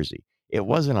New Jersey. It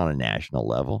wasn't on a national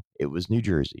level. It was New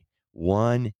Jersey.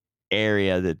 One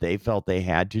area that they felt they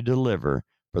had to deliver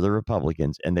for the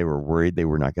Republicans, and they were worried they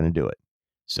were not going to do it.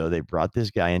 So they brought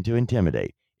this guy in to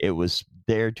intimidate. It was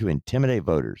there to intimidate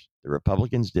voters. The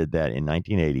Republicans did that in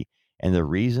 1980. And the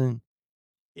reason,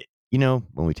 when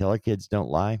we tell our kids don't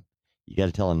lie, you got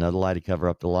to tell another lie to cover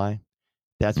up the lie.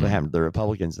 That's what happened to the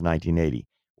Republicans in 1980.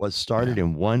 Was started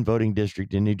in one voting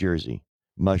district in New Jersey,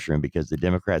 mushroom, because the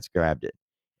Democrats grabbed it.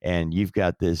 And you've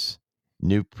got this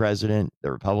new president.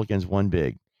 The Republicans won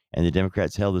big. And the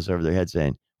Democrats held this over their head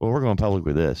saying, well, we're going public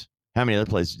with this. How many other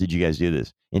places did you guys do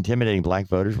this? Intimidating black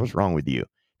voters? What's wrong with you?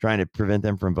 Trying to prevent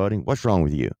them from voting? What's wrong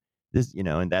with you? This,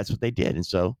 and that's what they did. And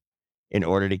so in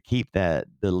order to keep the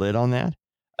lid on that,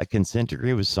 a consent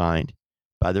decree was signed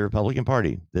by the Republican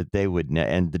Party that they would,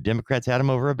 and the Democrats had them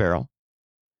over a barrel.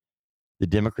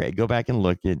 Go back and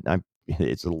look at,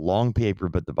 it's a long paper,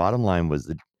 but the bottom line was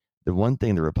the one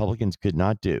thing the Republicans could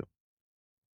not do.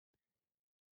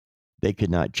 They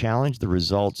could not challenge the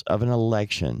results of an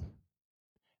election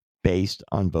based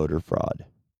on voter fraud.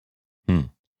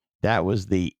 That was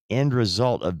the end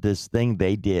result of this thing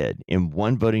they did in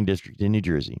one voting district in New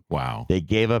Jersey. Wow. They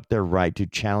gave up their right to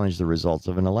challenge the results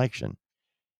of an election.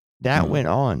 That went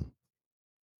on.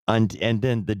 And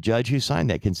then the judge who signed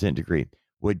that consent decree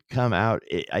would come out.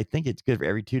 I think it's good for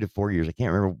every 2 to 4 years. I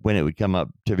can't remember when it would come up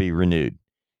to be renewed.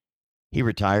 He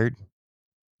retired,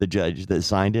 the judge that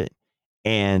signed it,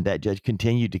 and that judge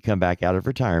continued to come back out of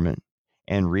retirement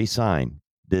and re-sign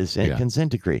this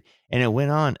consent decree. And it went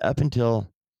on up until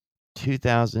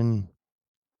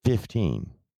 2015.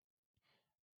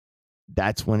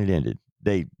 That's when it ended.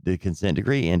 The consent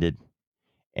decree ended,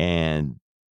 and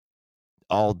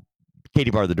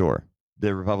Katie barred the door.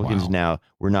 The Republicans now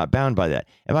were not bound by that.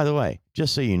 And by the way,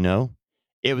 just so you know,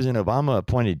 it was an Obama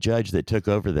appointed judge that took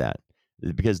over that,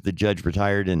 because the judge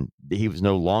retired and he was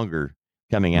no longer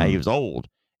coming out. He was old.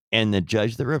 And the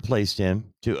judge that replaced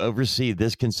him to oversee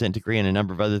this consent decree and a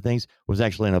number of other things was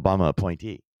actually an Obama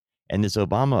appointee. And this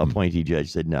Obama appointee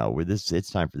judge said, no,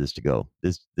 it's time for this to go.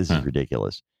 This is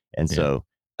ridiculous. And so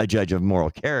a judge of moral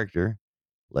character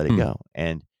let it go.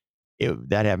 And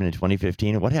that happened in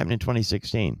 2015. And what happened in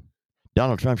 2016?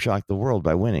 Donald Trump shocked the world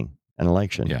by winning an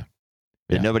election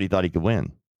that nobody thought he could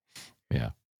win.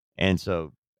 Yeah. And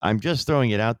so I'm just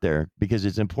throwing it out there because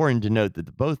it's important to note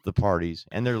that both the parties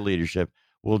and their leadership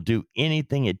will do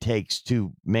anything it takes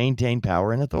to maintain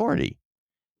power and authority.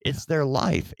 It's their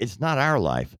life. It's not our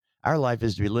life. Our life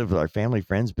is to be lived with our family,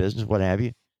 friends, business, what have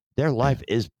you. Their life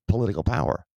is political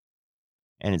power.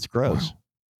 And it's gross.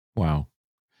 Wow.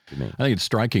 I think it's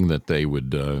striking that they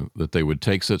would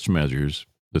take such measures,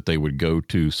 that they would go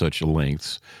to such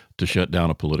lengths to shut down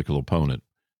a political opponent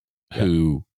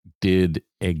who did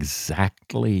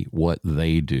exactly what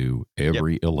they do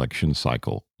every election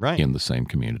cycle in the same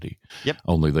community.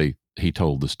 Only he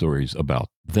told the stories about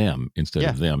them instead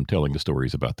of them telling the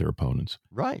stories about their opponents.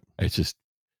 Right. It's just,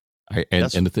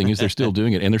 and the thing is, they're still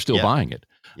doing it and they're still buying it.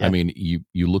 I mean,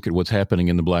 you look at what's happening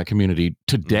in the black community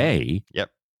today.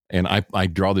 And I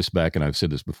draw this back, and I've said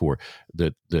this before,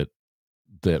 that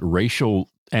racial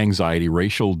anxiety,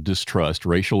 racial distrust,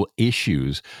 racial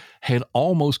issues had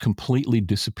almost completely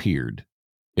disappeared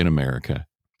in America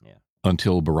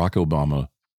until Barack Obama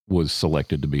was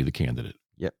selected to be the candidate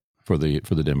for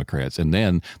the Democrats. And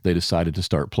then they decided to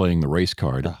start playing the race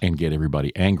card and get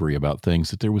everybody angry about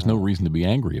things that there was no reason to be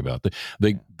angry about.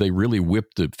 They really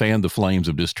fanned the flames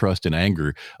of distrust and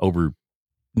anger over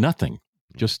nothing.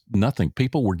 Just nothing.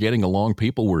 People were getting along.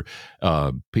 People were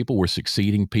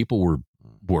succeeding. People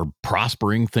were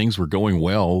prospering. Things were going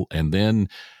well. And then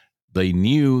they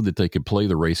knew that they could play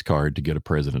the race card to get a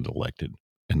president elected.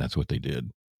 And that's what they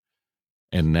did.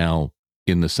 And now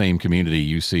in the same community,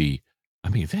 you see,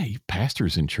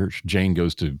 pastors in church. Jane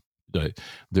goes to,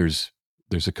 there's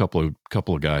a couple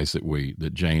of guys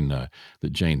that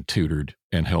Jane tutored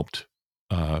and helped,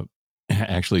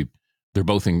 actually, they're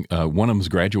both in, one of them's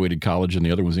graduated college and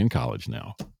the other was in college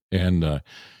now. And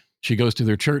She goes to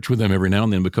their church with them every now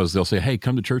and then because they'll say, hey,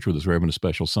 come to church with us. We're having a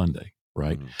special Sunday,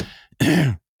 right?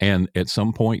 Mm-hmm. And at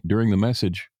some point during the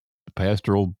message,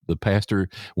 the pastor,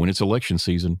 when it's election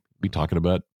season, be talking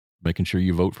about making sure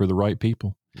you vote for the right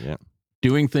people. Yeah.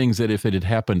 Doing things that if it had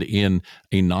happened in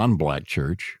a non-black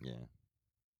church,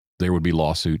 there would be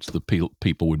lawsuits. The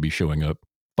people would be showing up,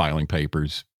 filing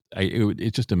papers.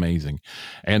 It's just amazing.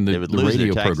 And they would the lose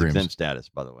radio their tax programs, exempt status,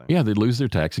 by the way. Yeah, they'd lose their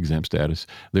tax exempt status.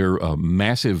 Their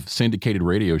massive syndicated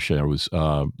radio shows,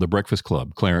 The Breakfast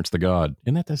Club, Clarence the God.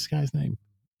 Isn't that this guy's name?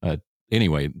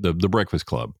 Anyway, the Breakfast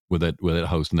Club with that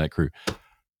host and that crew.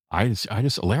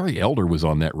 Larry Elder was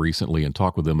on that recently and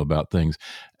talked with them about things.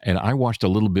 And I watched a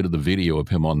little bit of the video of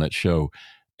him on that show.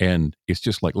 And it's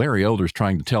just like Larry Elder's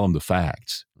trying to tell him the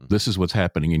facts. Mm-hmm. This is what's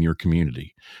happening in your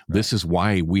community. Right. This is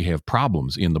why we have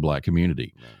problems in the black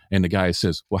community. Right. And the guy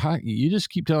says, well, you just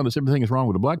keep telling us everything is wrong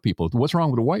with the black people. What's wrong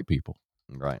with the white people?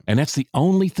 Right. And that's the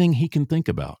only thing he can think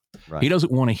about. Right. He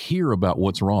doesn't want to hear about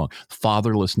what's wrong.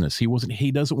 Fatherlessness.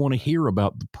 He doesn't want to hear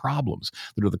about the problems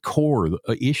that are the core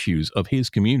issues of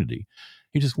his community.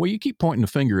 He just, well, you keep pointing the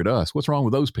finger at us. What's wrong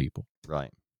with those people?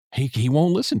 Right. He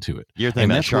won't listen to it. You're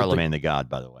thinking about Charlemagne the God,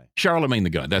 by the way. Charlemagne the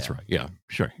God. That's right. Yeah,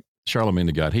 sure. Charlemagne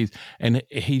the God.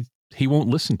 He won't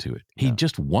listen to it. He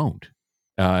just won't.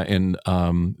 And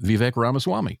Vivek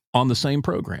Ramaswamy on the same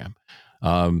program.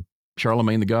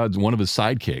 Charlemagne the God's one of his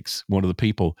sidekicks. One of the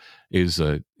people is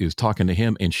talking to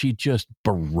him, and she just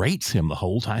berates him the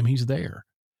whole time he's there.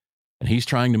 And he's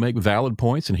trying to make valid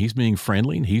points, and he's being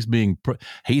friendly, and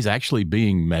he's actually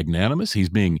being magnanimous. He's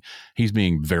being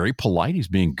very polite. He's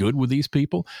being good with these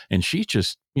people. And she's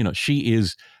just, she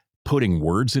is putting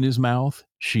words in his mouth.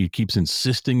 She keeps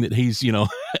insisting that he's,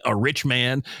 a rich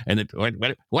man. And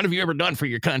that, what have you ever done for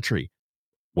your country?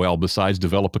 Well, besides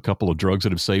develop a couple of drugs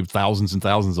that have saved thousands and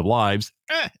thousands of lives,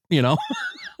 It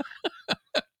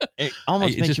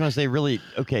almost makes you want to say, really,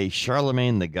 okay,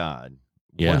 Charlemagne the God,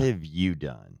 what have you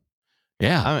done?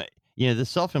 Yeah. The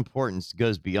self-importance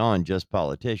goes beyond just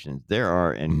politicians. There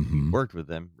are, and worked with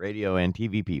them, radio and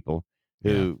TV people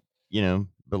who,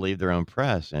 believe their own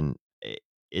press, and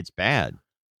it's bad.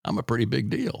 I'm a pretty big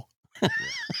deal.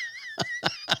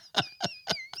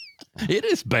 It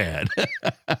is bad.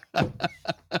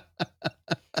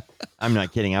 I'm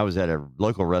not kidding. I was at a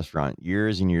local restaurant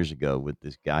years and years ago with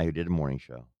this guy who did a morning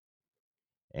show,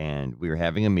 and we were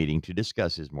having a meeting to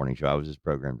discuss his morning show. I was his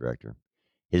program director.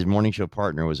 His morning show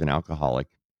partner was an alcoholic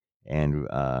and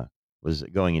was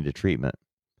going into treatment.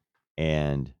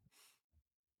 And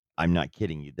I'm not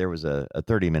kidding you. There was a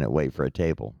 30-minute wait for a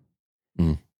table.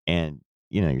 Mm. And,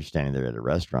 you're standing there at a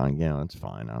restaurant. It's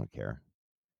fine. I don't care.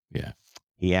 Yeah.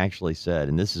 He actually said,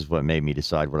 and this is what made me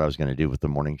decide what I was going to do with the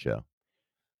morning show.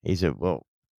 He said, well,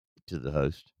 to the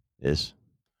host,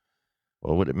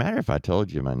 well, would it matter if I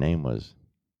told you my name was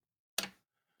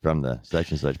from the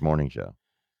such and such morning show?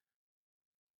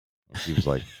 And she was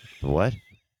like, what?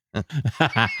 That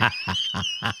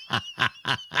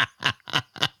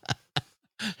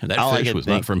fish was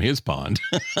not from his pond.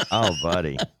 Oh,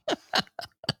 buddy.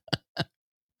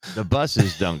 The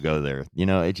buses don't go there.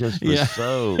 It just was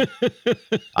so...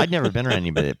 I'd never been around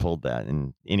anybody that pulled that.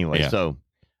 And anyway, so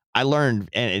I learned,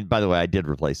 and by the way, I did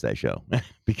replace that show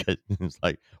because it's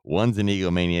like one's an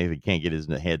egomaniac that can't get his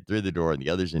head through the door and the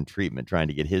other's in treatment trying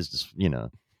to get his,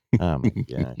 oh my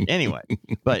gosh. Anyway,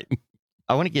 but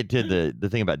I want to get to the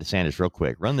thing about DeSantis real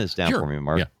quick. Run this down for me,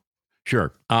 Mark. Yeah.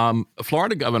 Sure.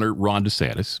 Florida Governor Ron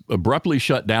DeSantis abruptly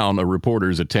shut down a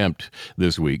reporter's attempt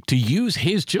this week to use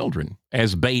his children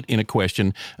as bait in a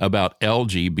question about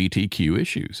LGBTQ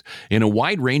issues. In a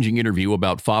wide-ranging interview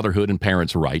about fatherhood and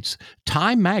parents' rights,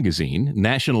 Time Magazine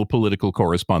national political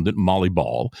correspondent Molly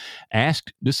Ball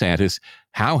asked DeSantis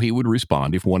how he would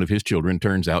respond if one of his children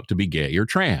turns out to be gay or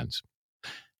trans.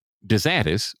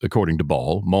 DeSantis, according to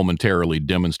Ball, momentarily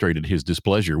demonstrated his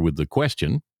displeasure with the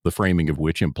question, the framing of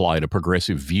which implied a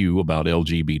progressive view about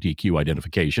LGBTQ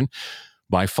identification,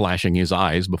 by flashing his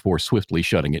eyes before swiftly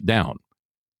shutting it down.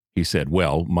 He said,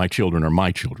 well, my children are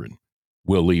my children.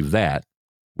 We'll leave that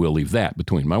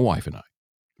between my wife and I.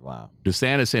 Wow.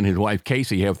 DeSantis and his wife,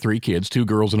 Casey, have 3 kids, 2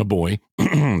 girls and a boy.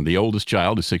 The oldest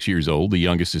child is 6 years old. The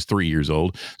youngest is 3 years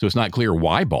old. So it's not clear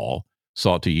why Ball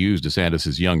sought to use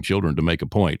DeSantis' young children to make a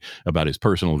point about his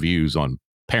personal views on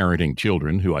parenting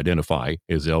children who identify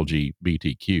as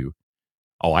LGBTQ.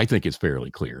 Oh, I think it's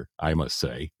fairly clear, I must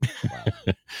say.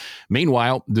 Wow.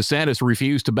 Meanwhile, DeSantis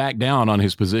refused to back down on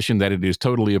his position that it is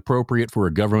totally appropriate for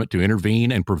a government to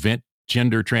intervene and prevent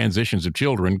gender transitions of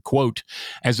children. Quote,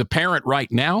 as a parent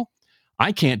right now,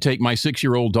 I can't take my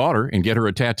 6-year-old daughter and get her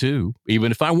a tattoo,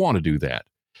 even if I want to do that.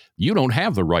 You don't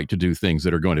have the right to do things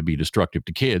that are going to be destructive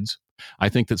to kids. I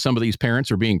think that some of these parents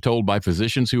are being told by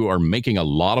physicians who are making a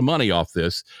lot of money off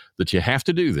this that you have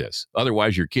to do this.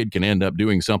 Otherwise, your kid can end up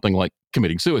doing something like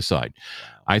committing suicide.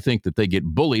 Wow. I think that they get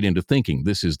bullied into thinking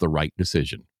this is the right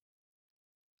decision.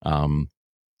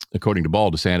 According to Ball,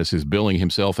 DeSantis is billing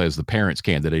himself as the parents'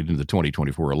 candidate in the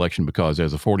 2024 election because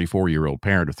as a 44-year-old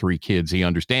parent of 3 kids, he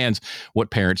understands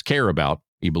what parents care about.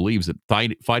 He believes that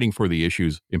fighting for the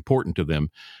issues important to them,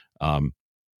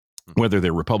 whether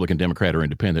they're Republican, Democrat, or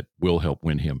Independent, will help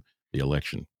win him the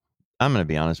election. I'm going to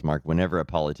be honest, Mark. Whenever a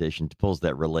politician pulls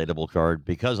that relatable card,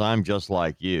 because I'm just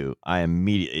like you,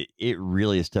 it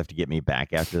really is tough to get me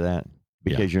back after that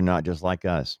because you're not just like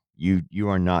us. You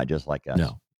are not just like us.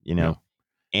 No. You know? No.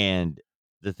 And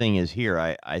the thing is here,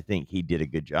 I think he did a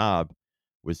good job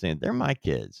with saying, they're my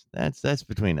kids. That's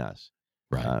between us.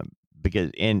 Right.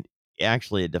 And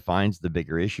actually it defines the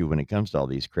bigger issue when it comes to all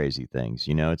these crazy things.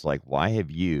 You know, it's like, why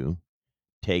have you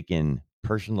taken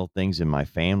personal things in my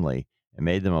family and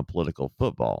made them a political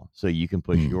football so you can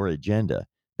push your agenda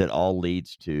that all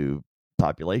leads to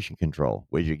population control,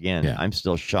 which again, I'm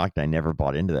still shocked I never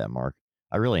bought into that, Mark.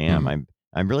 I really am.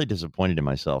 I'm really disappointed in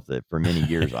myself that for many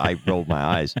years I rolled my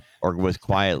eyes or was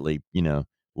quietly,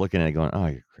 looking at it going, oh,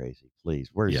 you're crazy. Please.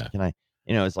 Can I,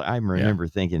 it's like, I remember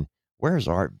thinking, where's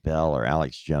Art Bell or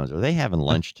Alex Jones? Are they having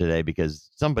lunch today? Because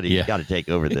somebody's got to take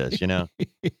over this,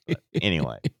 But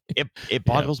anyway, it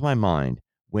boggles my mind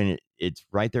when it's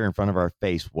right there in front of our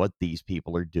face what these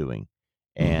people are doing.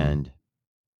 And,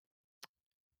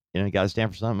 you got to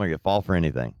stand for something or you fall for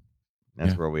anything.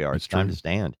 That's where we are. It's time to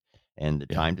stand. And the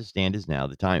time to stand is now.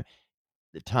 The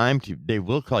time to, they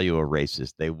will call you a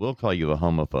racist. They will call you a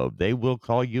homophobe. They will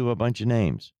call you a bunch of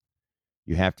names.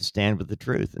 You have to stand with the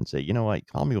truth and say, you know what,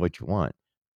 call me what you want.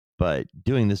 But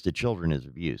doing this to children is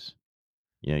abuse.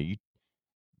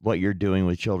 What you're doing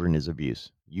with children is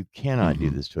abuse. You cannot do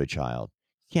this to a child.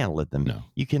 You can't let them. No.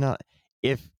 You cannot.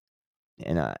 Do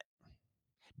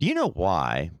you know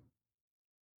why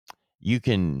you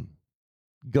can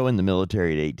go in the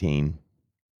military at 18,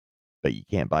 but you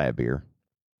can't buy a beer?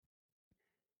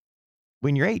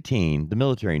 When you're 18, the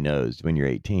military knows when you're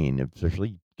 18,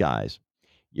 especially guys,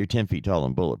 you're 10 feet tall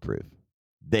and bulletproof.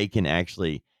 They can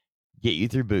actually get you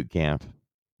through boot camp.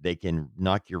 They can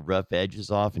knock your rough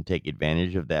edges off and take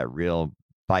advantage of that real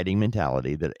fighting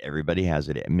mentality that everybody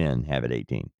has men have at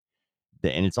 18.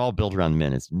 And it's all built around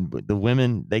men. It's the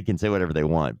women, they can say whatever they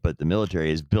want, but the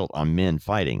military is built on men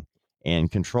fighting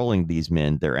and controlling these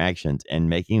men, their actions, and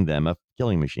making them a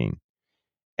killing machine.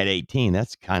 At 18,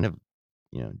 that's kind of,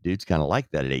 dudes kind of like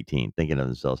that at 18, thinking of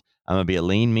themselves, I'm going to be a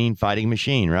lean, mean fighting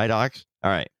machine, right, Ox? All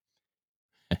right.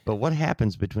 But what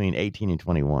happens between 18 and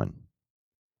 21?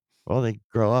 Well, they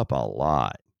grow up a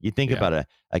lot. You think about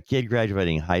a kid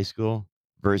graduating high school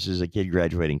versus a kid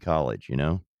graduating college,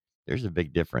 there's a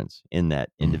big difference in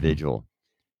that individual.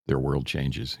 Their world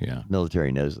changes. Yeah.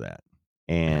 Military knows that.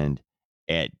 And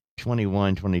at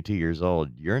 21, 22 years old,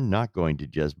 you're not going to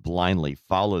just blindly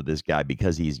follow this guy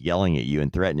because he's yelling at you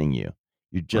and threatening you.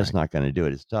 You're just not going to do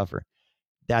it. It's tougher.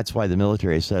 That's why the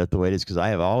military is set up the way it is, because I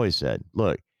have always said,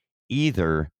 look,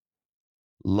 either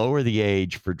lower the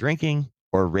age for drinking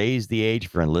or raise the age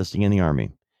for enlisting in the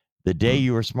Army. The day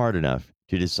you are smart enough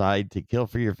to decide to kill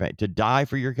for your to die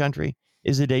for your country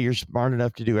is the day you're smart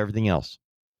enough to do everything else.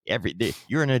 Every day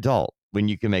you're an adult when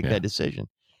you can make that decision,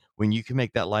 when you can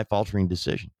make that life-altering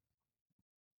decision.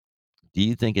 Do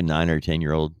you think a 9 or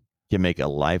 10-year-old can make a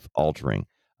life-altering?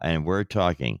 And we're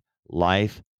talking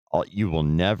life. You will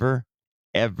never,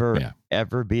 ever,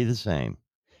 ever be the same.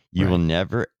 You will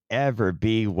never, ever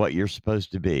be what you're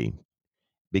supposed to be.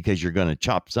 Because you're going to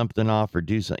chop something off or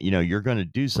do something, you're going to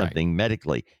do something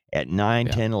medically at 9,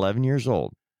 10, 11 years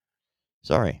old.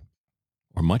 Sorry.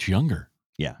 Or much younger.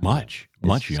 Yeah. Much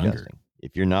younger.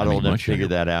 If you're not old enough to figure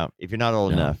that out, if you're not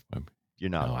old enough, you're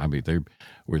not. No, I mean,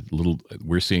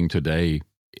 we're seeing today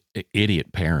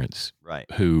idiot parents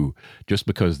who, just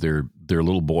because their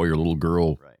little boy or little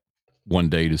girl one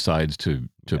day decides to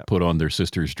put on their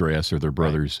sister's dress or their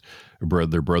brother's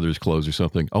clothes or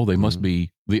something. Oh, they must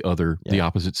be the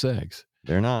opposite sex.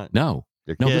 They're not. No,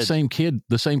 the same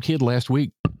kid last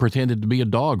week pretended to be a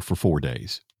dog for 4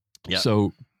 days. Yep.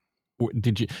 So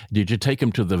did you take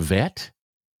him to the vet?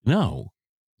 No,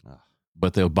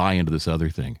 but they'll buy into this other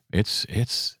thing.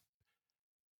 There's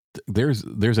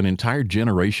an entire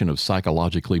generation of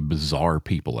psychologically bizarre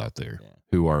people out there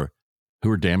who are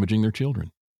damaging their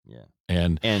children. Yeah.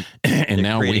 And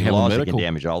now we have laws that can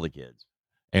damage all the kids.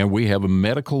 And we have a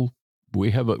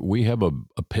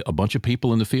bunch of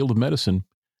people in the field of medicine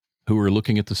who are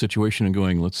looking at the situation and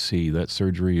going, let's see, that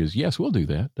surgery is, yes, we'll do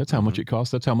that. That's how much it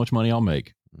costs. That's how much money I'll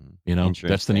make. You know,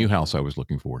 Insurance that's the new house I was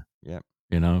looking for. Yep.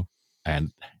 You know,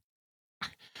 and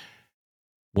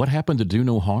what happened to do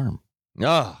no harm?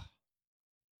 Oh,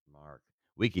 Mark,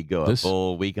 we could go a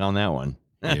full week on that one.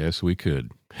 Yes, we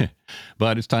could.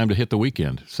 But it's time to hit the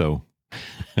weekend. So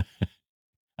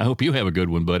I hope you have a good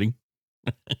one, buddy.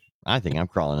 I think I'm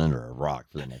crawling under a rock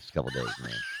for the next couple of days,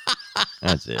 man.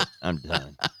 That's it. I'm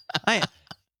done. I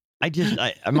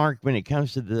Mark, when it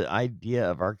comes to the idea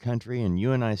of our country, and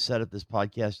you and I set up this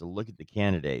podcast to look at the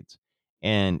candidates,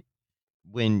 and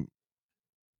when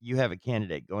you have a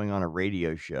candidate going on a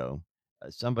radio show,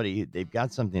 they've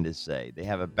got something to say. They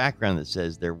have a background that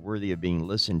says they're worthy of being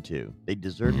listened to. They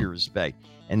deserve your respect.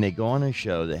 And they go on a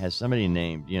show that has somebody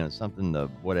named, something the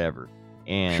whatever.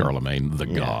 And Charlemagne the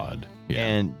God. Yeah.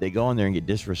 And they go on there and get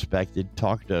disrespected,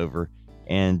 talked over,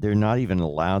 and they're not even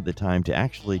allowed the time to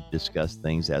actually discuss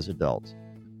things as adults.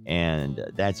 And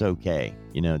that's okay.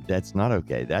 That's not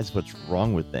okay. That's what's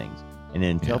wrong with things. And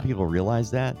until people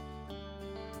realize that,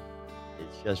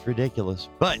 it's just ridiculous.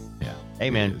 But, hey,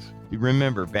 man,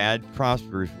 remember, bad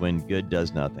prospers when good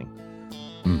does nothing.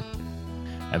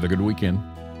 Have a good weekend.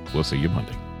 We'll see you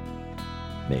Monday.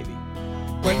 Maybe.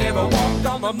 We never walked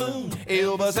on the moon.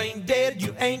 Elvis ain't dead.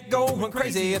 You ain't going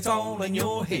crazy. It's all in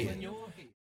your head.